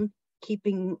with him,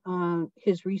 keeping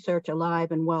his research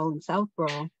alive and well in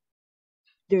Southborough,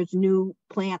 there's new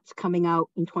plants coming out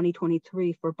in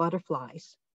 2023 for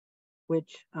butterflies,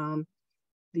 which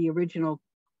the original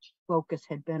focus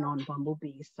had been on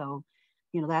bumblebees. So,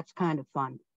 you know, that's kind of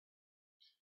fun.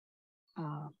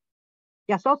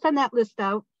 Yeah, so I'll send that list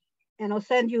out, and I'll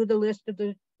send you the list of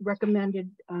the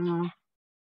recommended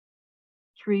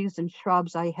trees and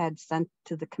shrubs I had sent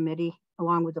to the committee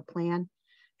along with the plan.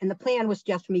 And the plan was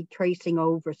just me tracing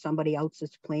over somebody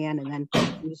else's plan and then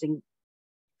using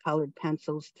colored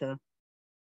pencils to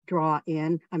draw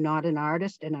in. I'm not an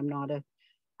artist and I'm not a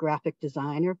graphic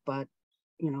designer, but,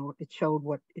 you know, it showed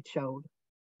what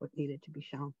needed to be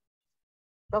shown.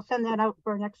 I'll send that out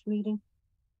for our next meeting.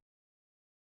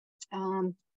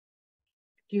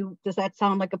 Does that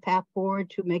sound like a path forward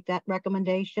to make that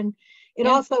recommendation? It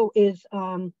also is,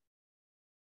 if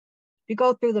you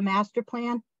go through the master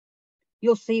plan,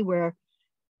 you'll see where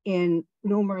in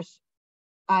numerous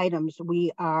items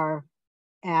we are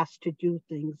asked to do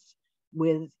things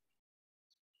with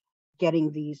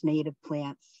getting these native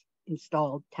plants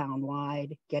installed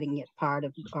townwide, getting it part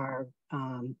of our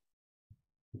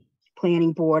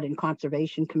Planning Board and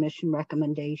Conservation Commission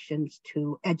recommendations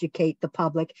to educate the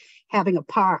public. Having a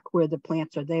park where the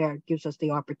plants are there gives us the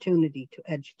opportunity to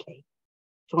educate.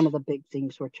 It's one of the big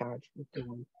things we're charged with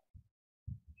doing.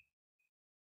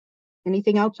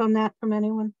 Anything else on that from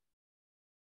anyone?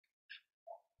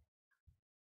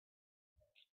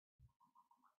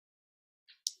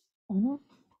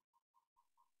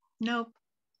 Nope.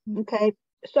 Okay,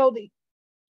 so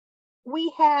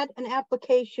we had an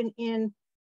application in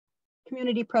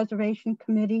Community Preservation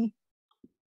Committee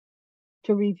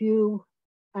to review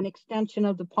an extension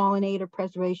of the pollinator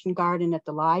preservation garden at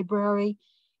the library.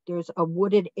 There's a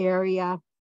wooded area.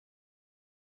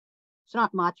 It's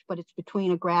not much, but it's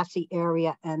between a grassy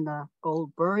area and the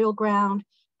old burial ground.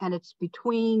 And it's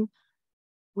between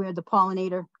where the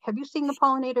pollinator, have you seen the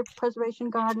pollinator preservation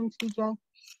garden, CJ,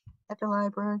 at the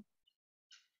library?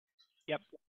 Yep.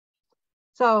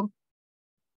 So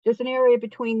there's an area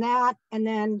between that, and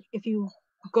then if you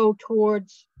go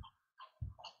towards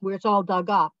where it's all dug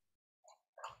up,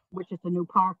 which is the new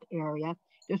park area,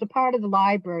 there's a part of the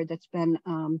library that's been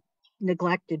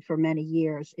neglected for many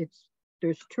years.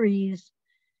 There's trees,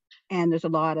 and there's a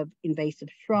lot of invasive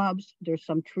shrubs. There's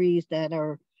some trees that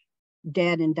are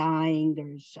dead and dying.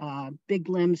 There's big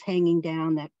limbs hanging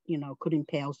down that, you know, could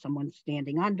impale someone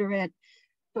standing under it.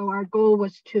 So our goal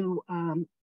was to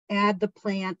add the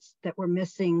plants that were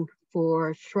missing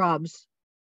for shrubs,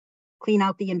 clean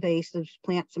out the invasives,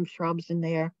 plant some shrubs in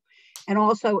there. And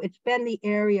also it's been the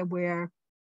area where,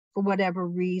 for whatever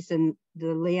reason, the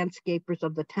landscapers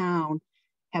of the town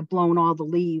have blown all the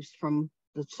leaves from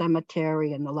the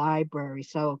cemetery and the library.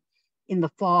 So in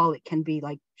the fall, it can be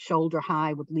like shoulder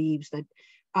high with leaves that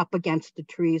up against the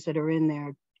trees that are in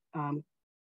there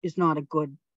is not a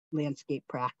good landscape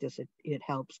practice. It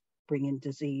helps bring in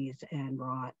disease and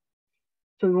rot.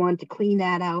 So we wanted to clean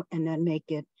that out and then make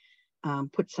it,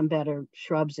 put some better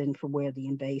shrubs in for where the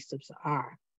invasives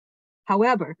are.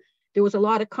 However, there was a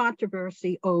lot of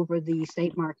controversy over the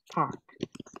St. Mark's Park.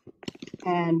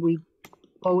 And we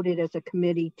voted as a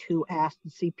committee to ask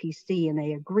the CPC, and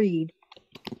they agreed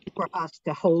for us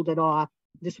to hold it off.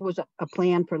 This was a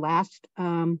plan for last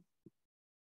annual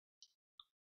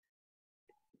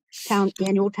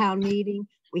town meeting.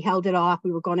 We held it off.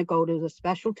 We were going to go to the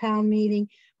special town meeting.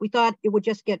 We thought it would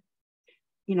just get,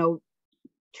 you know,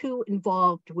 too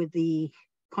involved with the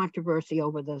controversy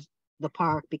over the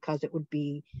park, because it would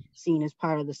be seen as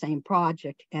part of the same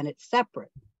project and it's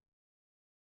separate.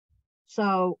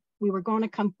 So we were going to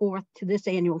come forth to this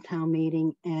annual town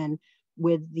meeting, and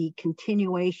with the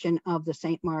continuation of the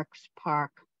St. Mark's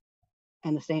Park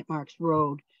and the St. Mark's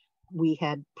Road, we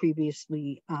had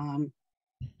previously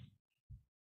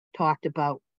talked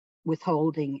about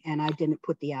withholding, and I didn't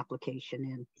put the application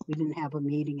in. We didn't have a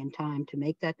meeting in time to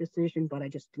make that decision, but I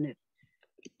didn't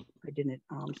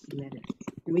submit it.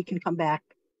 And we can come back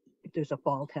if there's a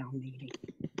fall town meeting,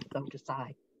 so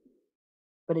decide.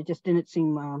 But it just didn't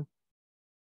seem,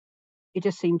 it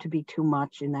just seemed to be too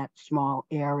much in that small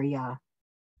area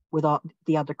with all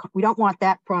the other, we don't want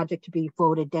that project to be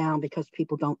voted down because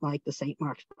people don't like the St.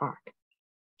 Mark's Park,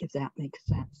 if that makes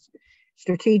sense.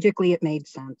 Strategically, it made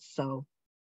sense. So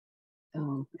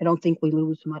I don't think we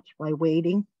lose much by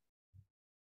waiting.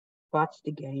 Lots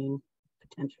to gain,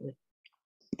 potentially.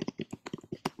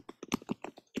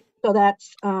 So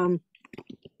that's off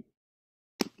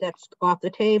the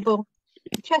table.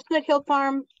 Chestnut Hill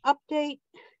Farm update.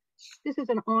 This is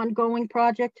an ongoing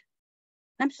project.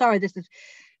 I'm sorry,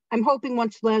 I'm hoping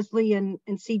once Leslie and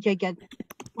CJ get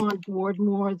on board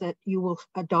more, that you will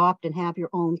adopt and have your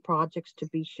own projects to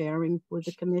be sharing with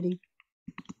the committee.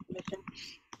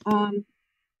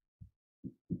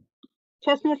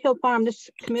 Chestnut Hill Farm, this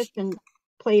commission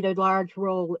played a large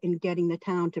role in getting the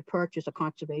town to purchase a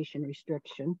conservation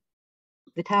restriction.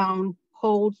 The town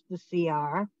holds the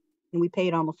CR, and we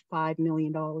paid almost $5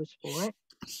 million for it,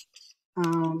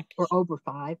 or over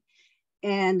 5.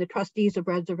 And the trustees of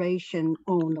reservation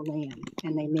own the land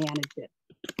and they manage it,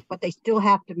 but they still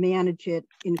have to manage it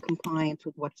in compliance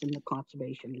with what's in the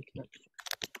conservation restriction.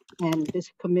 And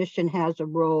this commission has a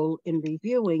role in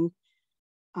reviewing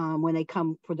when they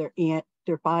come for their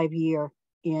 5-year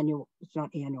annual, it's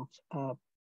not annual,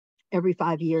 every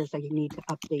 5 years they need to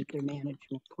update their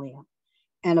management plan.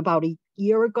 And about a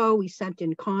year ago, we sent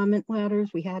in comment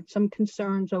letters. We had some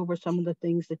concerns over some of the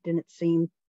things that didn't seem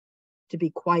to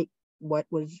be quite what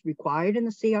was required in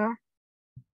the CR.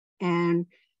 And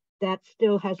that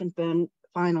still hasn't been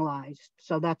finalized.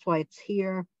 So that's why it's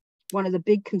here. One of the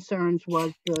big concerns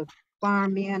was the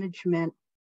farm management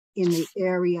in the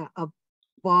area of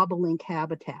bobolink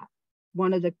habitat.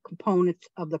 One of the components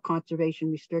of the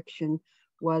conservation restriction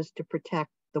was to protect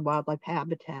the wildlife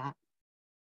habitat.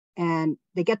 And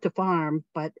they get to farm,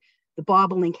 but the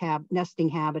bobolink nesting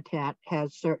habitat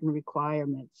has certain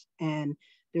requirements. And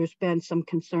there's been some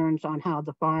concerns on how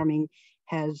the farming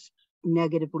has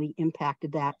negatively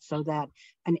impacted that, so that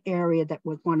an area that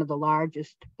was one of the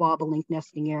largest bobolink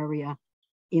nesting area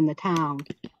in the town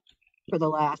for the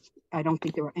last, I don't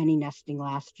think there were any nesting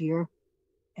last year.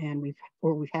 And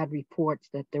we've had reports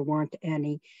that there weren't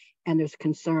any, and there's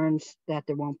concerns that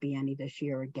there won't be any this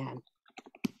year again.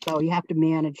 So you have to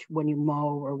manage when you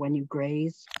mow or when you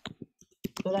graze.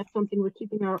 So that's something we're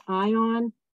keeping our eye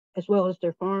on, as well as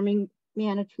their farming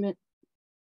management.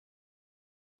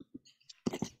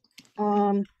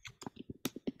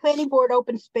 Planning board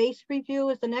open space review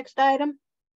is the next item.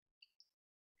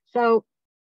 So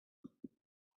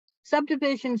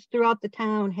subdivisions throughout the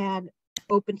town had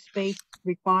open space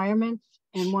requirements,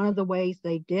 and one of the ways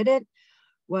they did it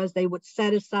was they would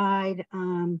set aside,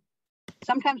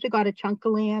 sometimes we got a chunk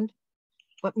of land,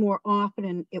 but more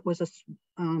often it was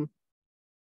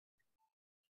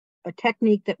a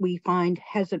technique that we find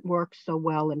hasn't worked so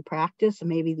well in practice. And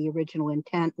maybe the original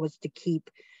intent was to keep,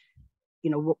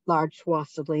 large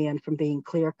swaths of land from being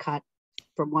clear cut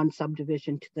from one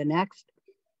subdivision to the next.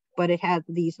 But it had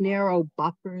these narrow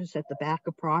buffers at the back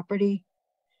of property.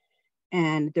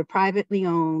 and they're privately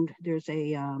owned. There's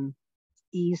a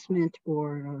easement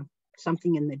or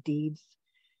something in the deeds,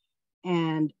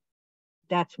 and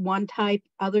that's one type.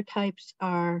 Other types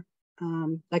are,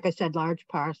 like I said, large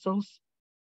parcels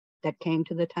that came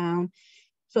to the town.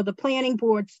 So the planning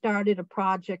board started a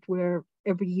project where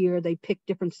every year they pick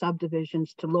different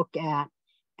subdivisions to look at,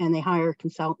 and they hire a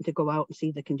consultant to go out and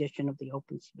see the condition of the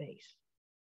open space.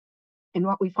 And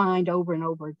what we find over and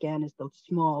over again is those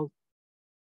small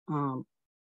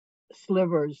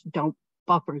slivers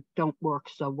buffers don't work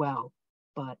so well.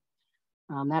 But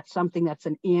that's something that's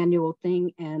an annual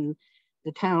thing, and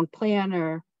the town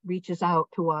planner reaches out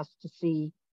to us to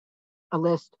see a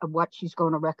list of what she's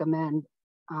going to recommend.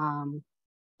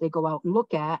 They go out and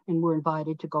look at, and we're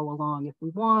invited to go along if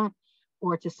we want,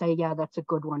 or to say, yeah, that's a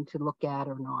good one to look at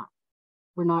or not.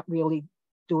 We're not really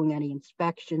doing any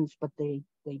inspections, but they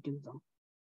do them.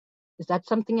 Is that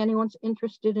something anyone's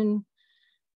interested in,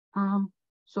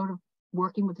 sort of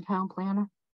working with the town planner?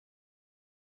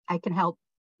 I can help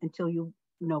until you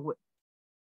know what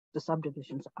the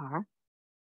subdivisions are.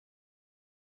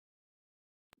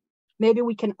 Maybe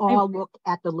we can all look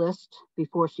at the list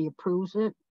before she approves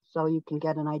it, so you can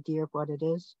get an idea of what it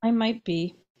is. I might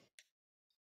be.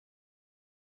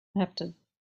 I have to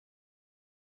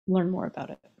learn more about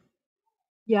it.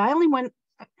 Yeah, I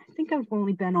think I've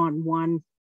only been on one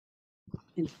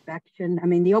inspection. I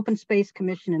mean, the Open Space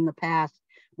Commission in the past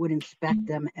would inspect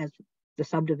them as the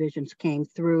subdivisions came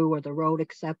through or the road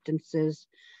acceptances.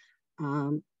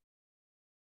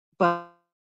 But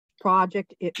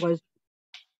project, it was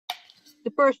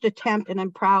the first attempt, and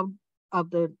I'm proud of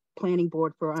the planning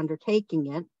board for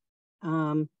undertaking it.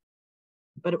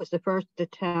 But it was the first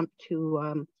attempt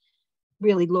to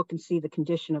really look and see the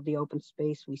condition of the open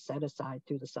space we set aside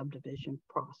through the subdivision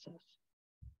process.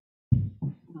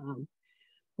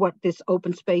 What this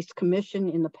Open Space Commission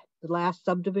in the last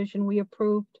subdivision we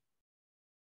approved.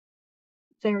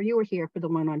 Sarah, you were here for the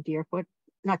one on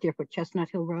Chestnut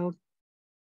Hill Road.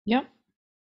 Yep.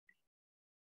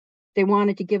 They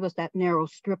wanted to give us that narrow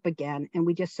strip again, and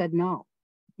we just said no.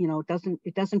 You know,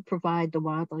 it doesn't provide the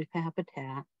wildlife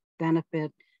habitat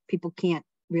benefit. People can't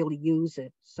really use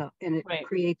it. So, and it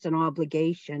creates an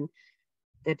obligation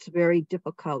that's very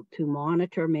difficult to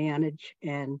monitor, manage,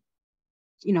 and,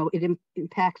 you know, it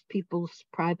impacts people's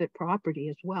private property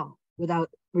as well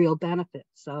without real benefit.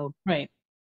 So,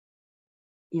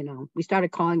 you know, we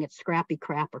started calling it scrappy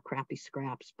crap or crappy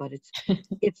scraps, but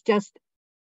it's just,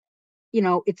 you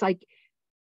know, it's like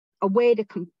a way to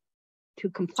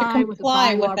comply with the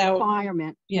bylaw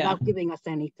requirement without giving us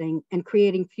anything and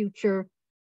creating future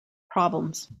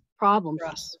problems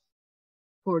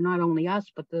for not only us,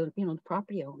 but the, you know, the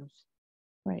property owners.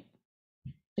 Right.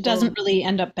 It doesn't really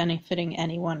end up benefiting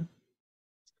anyone.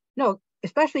 No,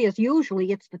 especially as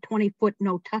usually it's the 20-foot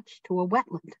no touch to a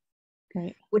wetland.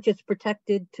 Right. Which is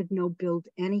protected to no build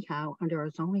anyhow under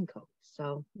our zoning code.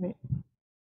 So I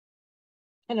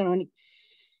don't know.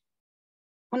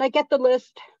 When I get the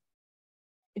list,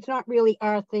 it's not really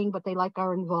our thing, but they like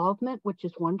our involvement, which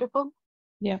is wonderful.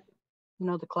 Yeah. You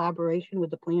know, the collaboration with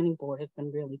the planning board has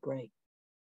been really great.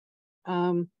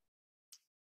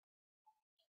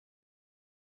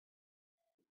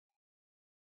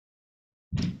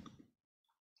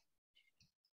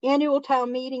 Annual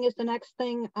town meeting is the next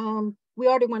thing. We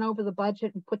already went over the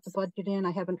budget and put the budget in.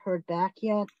 I haven't heard back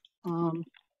yet.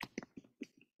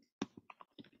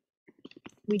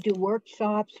 We do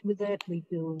workshops with it. We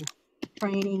do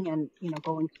training and, you know,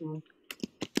 going through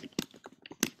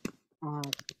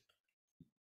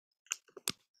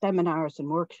seminars and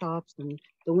workshops. And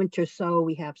the winter so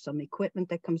we have some equipment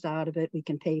that comes out of it. We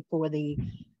can pay for the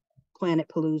Planet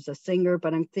Palooza singer,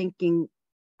 but I'm thinking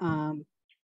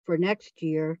for next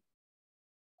year,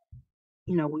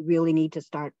 you know, we really need to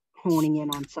start honing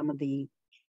in on some of the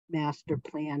master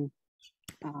plan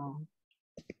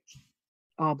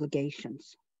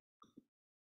obligations.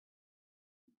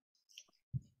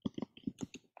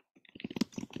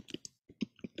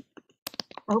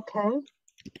 Okay.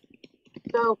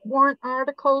 So warrant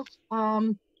articles,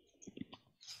 I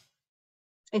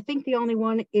think the only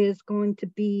one is going to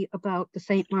be about the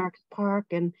St. Mark's Park,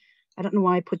 and I don't know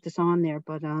why I put this on there,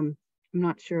 but I'm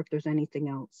not sure if there's anything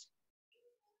else.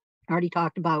 I already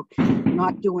talked about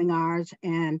not doing ours,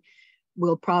 and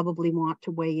we'll probably want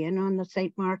to weigh in on the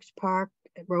St. Mark's Park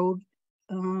Road.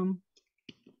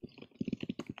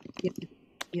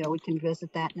 Yeah, we can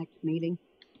visit that next meeting.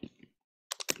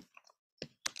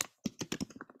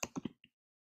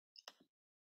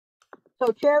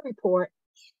 So chair report.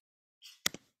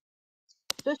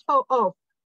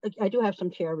 I do have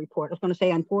some chair report. I was going to say,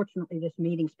 unfortunately, this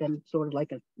meeting's been sort of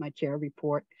like my chair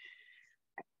report.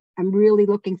 I'm really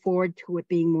looking forward to it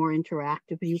being more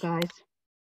interactive for you guys.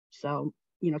 So,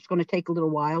 you know, it's going to take a little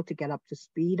while to get up to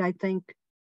speed, I think.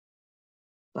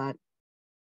 But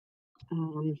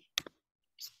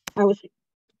I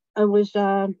was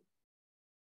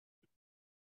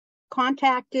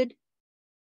contacted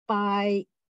by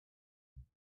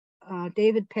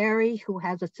David Perry, who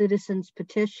has a citizen's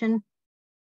petition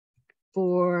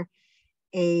for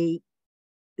a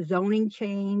zoning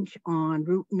change on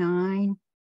Route 9.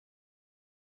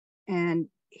 And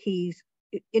he's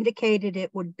indicated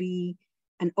it would be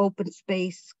an open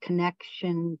space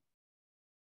connection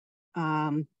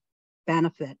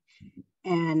benefit.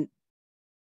 And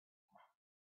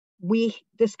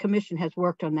this commission has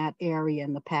worked on that area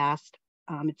in the past.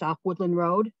 It's off Woodland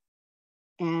Road,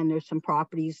 and there's some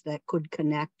properties that could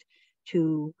connect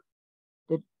to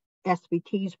the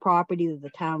SVT's property, to the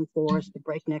town forest, the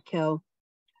Breakneck Hill,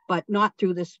 but not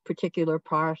through this particular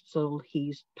parcel.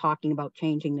 He's talking about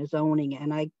changing the zoning,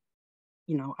 and I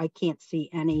can't see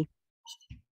any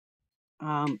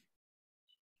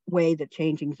way that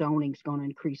changing zoning is going to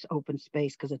increase open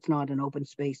space, because it's not an open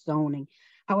space zoning.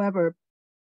 However,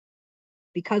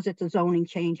 because it's a zoning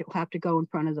change, it will have to go in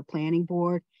front of the planning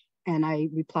board. And I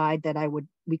replied that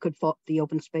the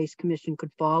Open Space Commission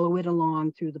could follow it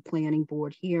along through the planning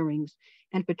board hearings.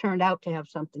 And if it turned out to have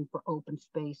something for open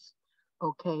space,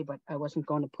 okay, but I wasn't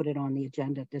going to put it on the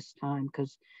agenda at this time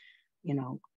because, you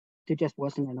know, there just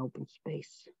wasn't an open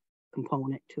space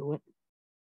component to it.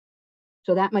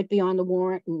 So that might be on the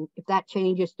warrant, and if that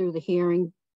changes through the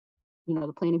hearing, you know,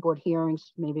 the planning board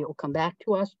hearings, maybe it will come back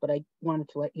to us, but I wanted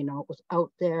to let you know it was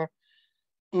out there.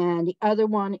 And the other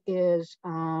one is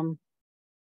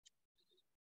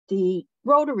the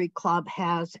Rotary Club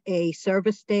has a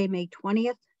service day, May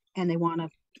 20th, and they want to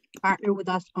partner with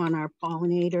us on our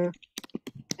pollinator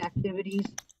activities.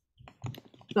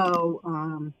 So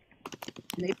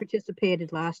they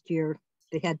participated last year.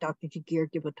 They had Dr. Jagir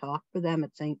give a talk for them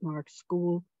at St. Mark's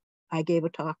School. I gave a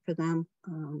talk for them.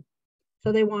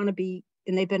 So they want to be,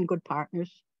 and they've been good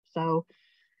partners. So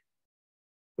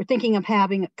we're thinking of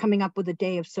coming up with a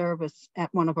day of service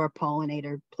at one of our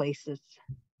pollinator places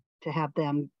to have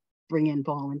them bring in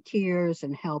volunteers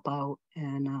and help out.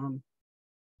 And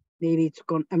maybe it's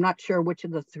going, I'm not sure which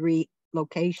of the 3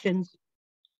 locations.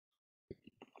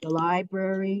 The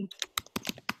library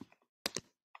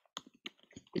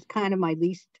is kind of my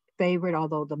least favorite,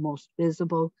 although the most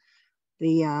visible.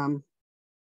 The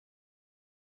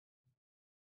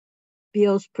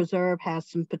Beals Preserve has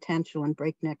some potential in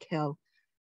Breakneck Hill.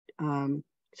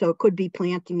 So it could be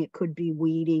planting, it could be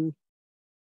weeding,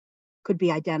 could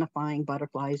be identifying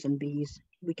butterflies and bees.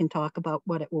 We can talk about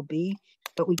what it will be,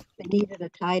 but we needed a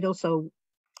title. So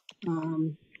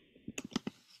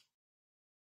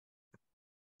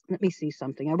let me see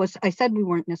something. I said we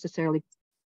weren't necessarily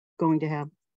going to have.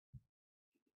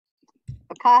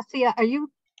 Acacia, are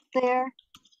you there?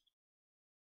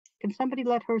 Can somebody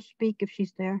let her speak if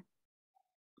she's there?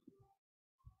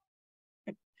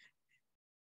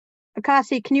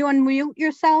 Acacia, can you unmute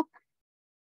yourself?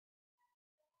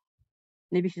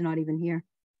 Maybe she's not even here.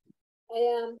 I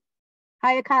am.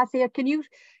 Hi, Acacia. Can you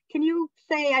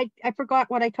say, I forgot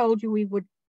what I told you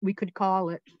we could call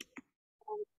it.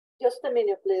 Just a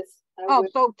minute, please.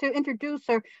 So to introduce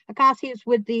her, Acacia is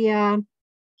with the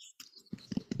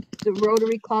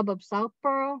Rotary Club of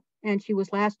Southborough, and she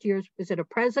was last year's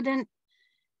president,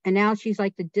 and now she's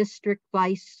like the district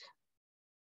vice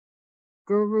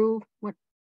guru. What?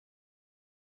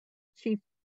 Chief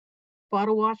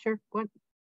bottle washer? What?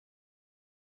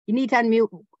 You need to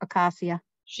unmute, Acacia.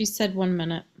 She said 1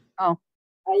 minute. Oh.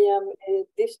 I am a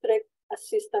district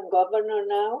assistant governor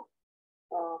now,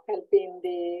 helping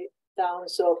the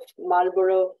towns of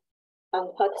Marlborough and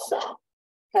Hudson,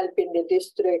 helping the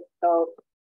district of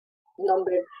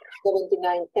number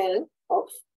 7910 of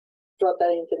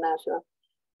Rotary International.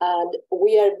 And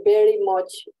we are very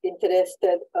much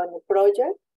interested on the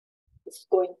project. It's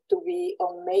going to be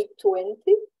on May 20,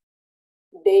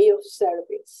 day of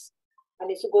service. And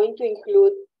it's going to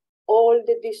include all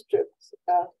the districts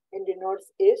in the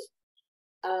Northeast,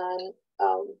 and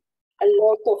a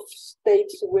lot of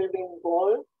states will be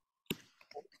involved.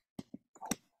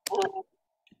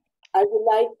 I would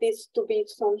like this to be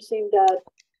something that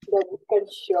we can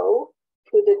show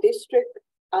to the district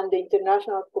and the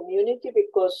international community,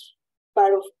 because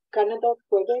part of Canada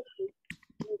project is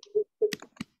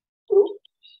group.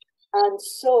 And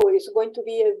so it's going to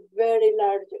be a very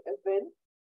large event.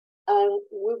 And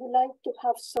we would like to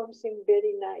have something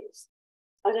very nice.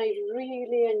 And I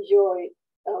really enjoy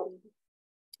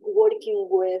working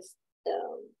with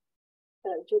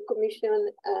your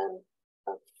commission and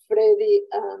Freddie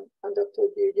and Dr.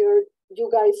 Giger, you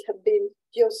guys have been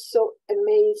just so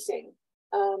amazing.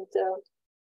 And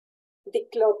the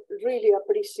club really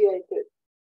appreciated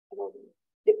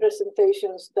the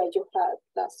presentations that you had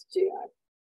last year.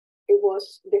 It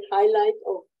was the highlight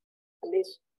of at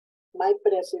least my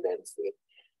presidency.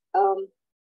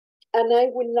 And I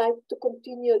would like to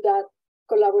continue that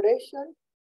collaboration.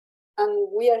 And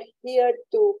we are here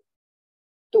to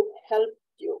help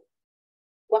you.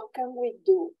 What can we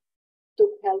do to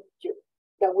help you?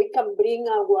 That we can bring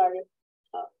our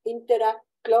Interact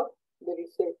Club. There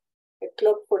is a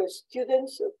club for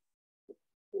students of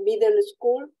middle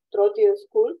school, Trotter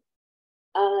School.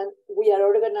 And we are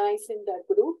organizing that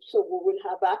group, so we will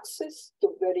have access to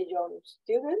very young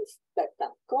students that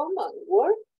can come and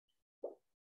work.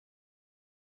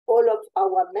 All of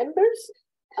our members,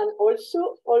 and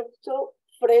also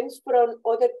friends from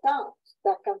other towns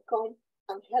that can come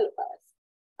and help us.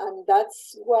 And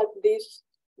that's what this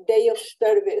day of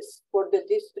service for the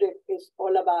district is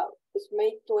all about. It's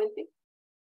May 20.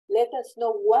 Let us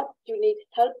know what you need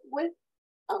help with,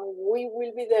 and we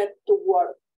will be there to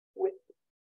work with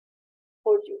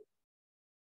for you.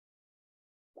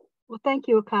 Well, thank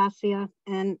you, Acacia.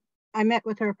 And I met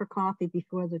with her for coffee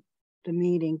before the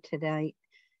meeting today.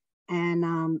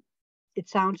 And it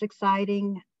sounds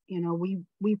exciting. You know,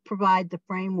 we provide the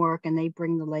framework and they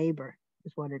bring the labor,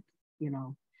 is what it, you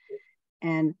know.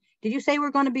 And did you say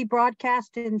we're going to be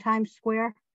broadcast in Times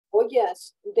Square? Oh,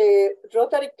 yes. The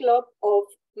Rotary Club of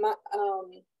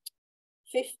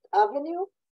Fifth Avenue,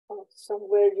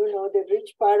 somewhere, you know, the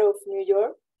rich part of New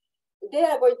York, they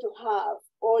are going to have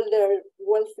all their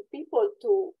wealthy people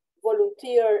to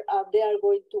volunteer. They are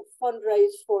going to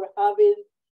fundraise for having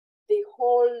the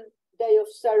whole day of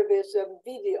service and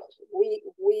videos.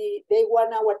 They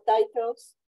want our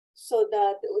titles so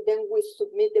that then we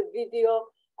submit the video,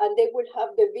 and they will have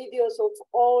the videos of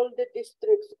all the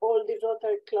districts, all the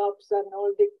Rotary clubs, and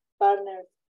all the partners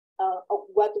of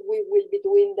what we will be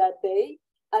doing that day.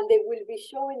 And they will be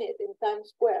showing it in Times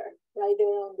Square, right there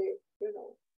on the, you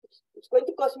know, it's going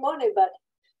to cost money, but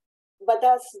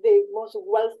that's the most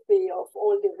wealthy of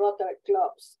all the Rotary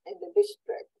clubs in the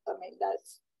district. I mean,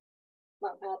 that's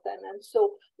Manhattan. And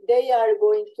so they are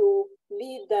going to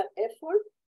lead that effort.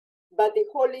 But the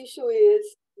whole issue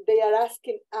is they are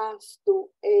asking us to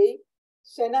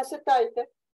send us a title.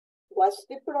 What's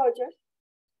the project?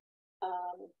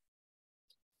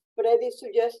 Freddie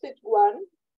suggested one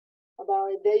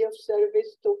about a day of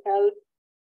service to help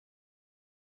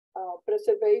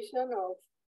preservation of,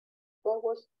 what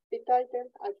was the title?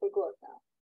 I forgot now.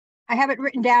 I have it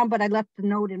written down, but I left the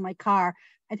note in my car.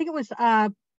 I think it was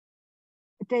a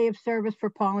day of service for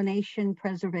pollination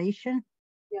preservation.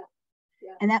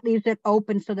 Yeah. And that leaves it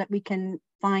open so that we can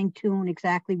fine tune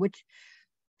exactly which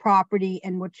property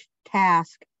and which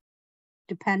task,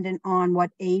 dependent on what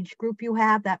age group you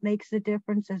have. That makes a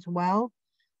difference as well.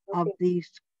 Okay. Of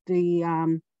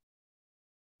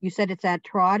you said it's at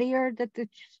Trotter that the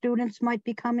students might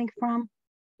be coming from?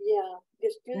 Yeah,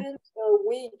 the students,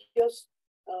 we just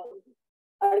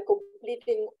are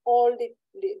completing all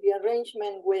the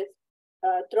arrangement with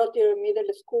Trotter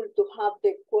Middle School to have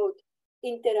the, quote,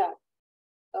 Interact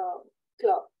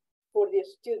club for the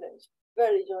students,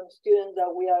 very young students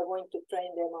that we are going to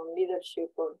train them on leadership,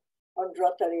 on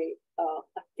Rotary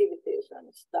activities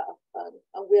and stuff.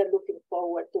 And we are looking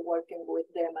forward to working with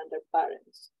them and their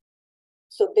parents.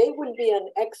 So they will be an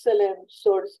excellent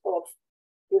source of,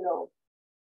 you know,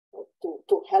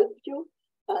 to help you.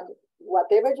 And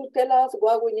whatever you tell us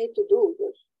what we need to do,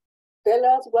 just tell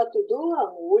us what to do,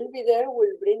 and we'll be there.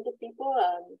 We'll bring the people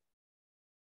and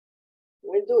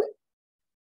we'll do it.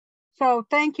 So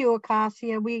thank you,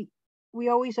 Acacia. We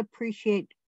always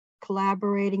appreciate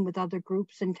collaborating with other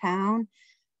groups in town,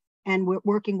 and we're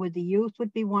working with the youth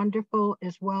would be wonderful,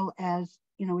 as well as,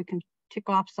 you know, we can tick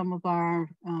off some of our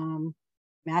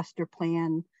master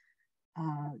plan,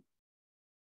 I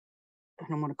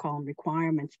don't want to call them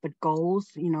requirements, but goals,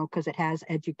 you know, because it has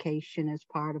education as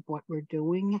part of what we're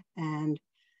doing. And,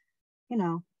 you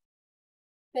know.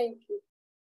 Thank you.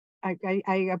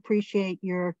 I appreciate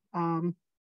your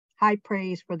high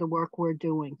praise for the work we're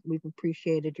doing. We've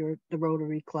appreciated the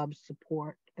Rotary Club's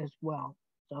support as well.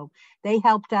 So they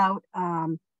helped out,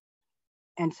 and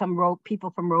some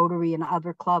people from Rotary and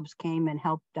other clubs came and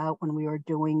helped out when we were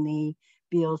doing the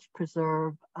Beals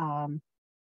Preserve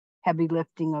heavy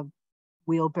lifting of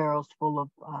wheelbarrows full of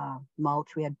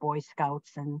mulch. We had Boy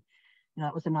Scouts, and you know,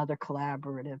 that was another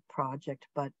collaborative project.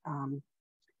 But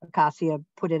Acacia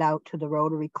put it out to the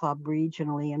Rotary Club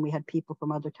regionally, and we had people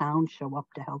from other towns show up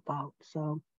to help out.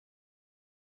 So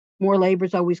more labor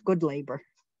is always good labor.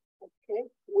 Okay.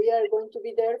 we are going to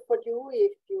be there for you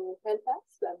if you help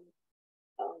us. And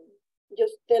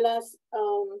just tell us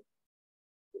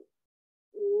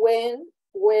when,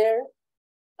 where,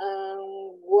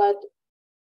 what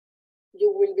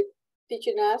you will be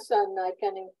teaching us, and I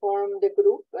can inform the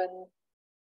group. And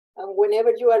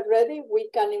whenever you are ready, we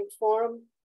can inform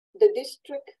the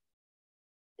district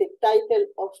the title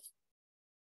of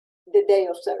the day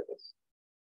of service.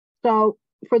 So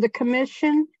for the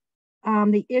commission,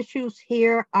 the issues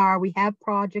here are we have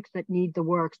projects that need the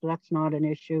work, so that's not an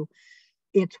issue.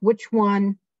 It's which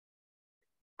one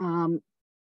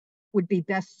would be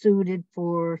best suited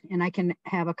for, and I can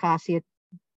have Acacia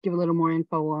give a little more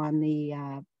info on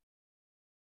the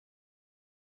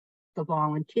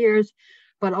volunteers,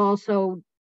 but also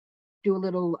do a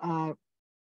little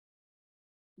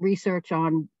research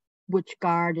on which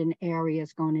garden area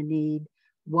is going to need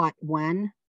what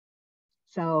when.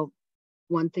 So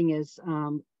one thing is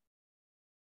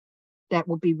that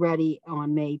will be ready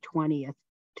on May 20th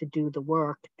to do the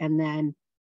work. And then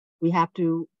we have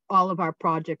to, all of our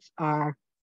projects are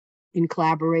in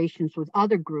collaborations with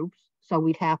other groups. So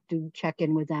we'd have to check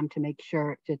in with them to make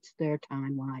sure it fits their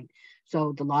timeline.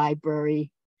 So the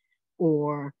library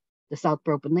or the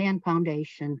Southborough Open Land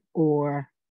Foundation or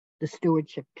the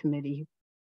Stewardship Committee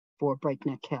for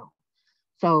Breakneck Hill.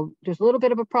 So there's a little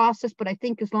bit of a process, but I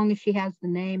think as long as she has the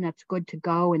name, that's good to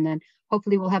go. And then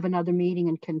hopefully we'll have another meeting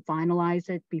and can finalize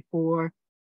it before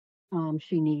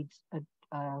she needs a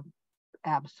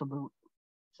absolute.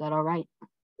 Is that all right?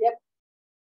 Yep.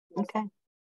 Okay,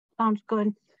 sounds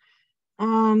good.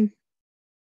 I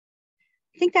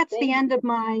think that's the end of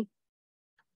my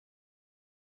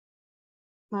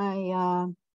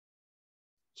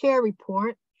chair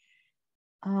report.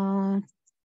 Let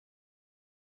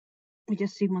me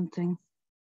just see one thing.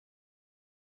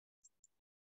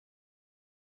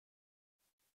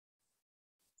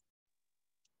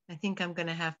 I think I'm going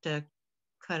to have to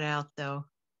cut out though.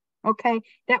 Okay,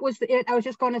 that was it. I was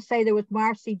just going to say there was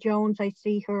Marcy Jones. I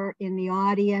see her in the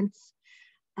audience.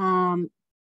 I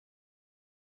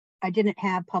didn't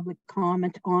have public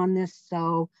comment on this,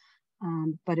 so,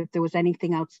 but if there was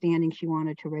anything outstanding she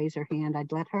wanted to raise her hand,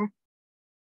 I'd let her.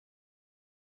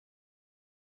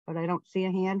 But I don't see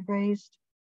a hand raised.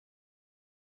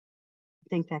 I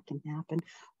think that can happen.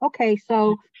 Okay,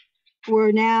 so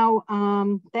we're now,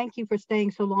 thank you for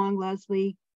staying so long,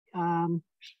 Leslie.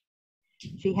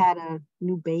 She had a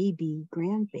new baby,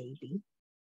 grandbaby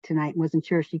tonight, wasn't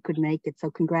sure she could make it.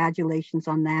 So congratulations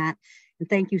on that. And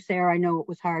thank you, Sarah. I know it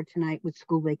was hard tonight with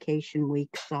school vacation week.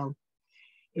 So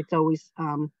it's always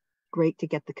great to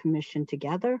get the commission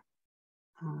together.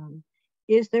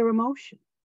 Is there a motion?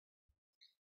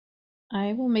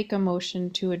 I will make a motion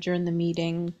to adjourn the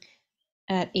meeting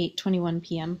at 8:21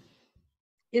 p.m.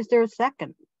 Is there a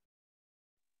second?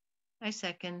 I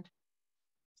second.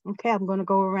 Okay, I'm going to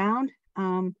go around.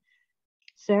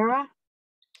 Sarah?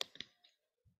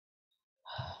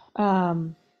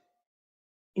 In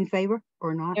favor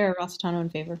or not? Sarah Rossitano in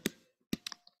favor.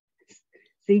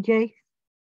 CJ?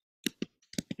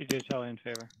 CJ Shelley in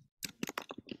favor.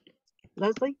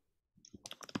 Leslie?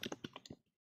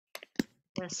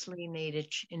 Leslie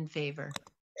Nadich in favor.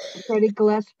 Freddie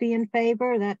Gillespie in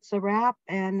favor. That's a wrap.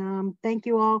 And thank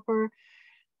you all for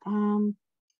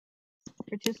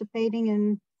participating,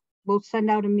 and we'll send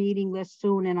out a meeting list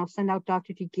soon, and I'll send out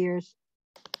Dr. Jagir's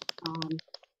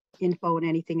info and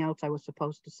anything else I was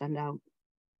supposed to send out.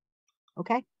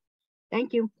 Okay,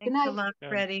 thank you. Thanks Good night. a lot, Good.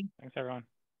 Freddie. Thanks, everyone.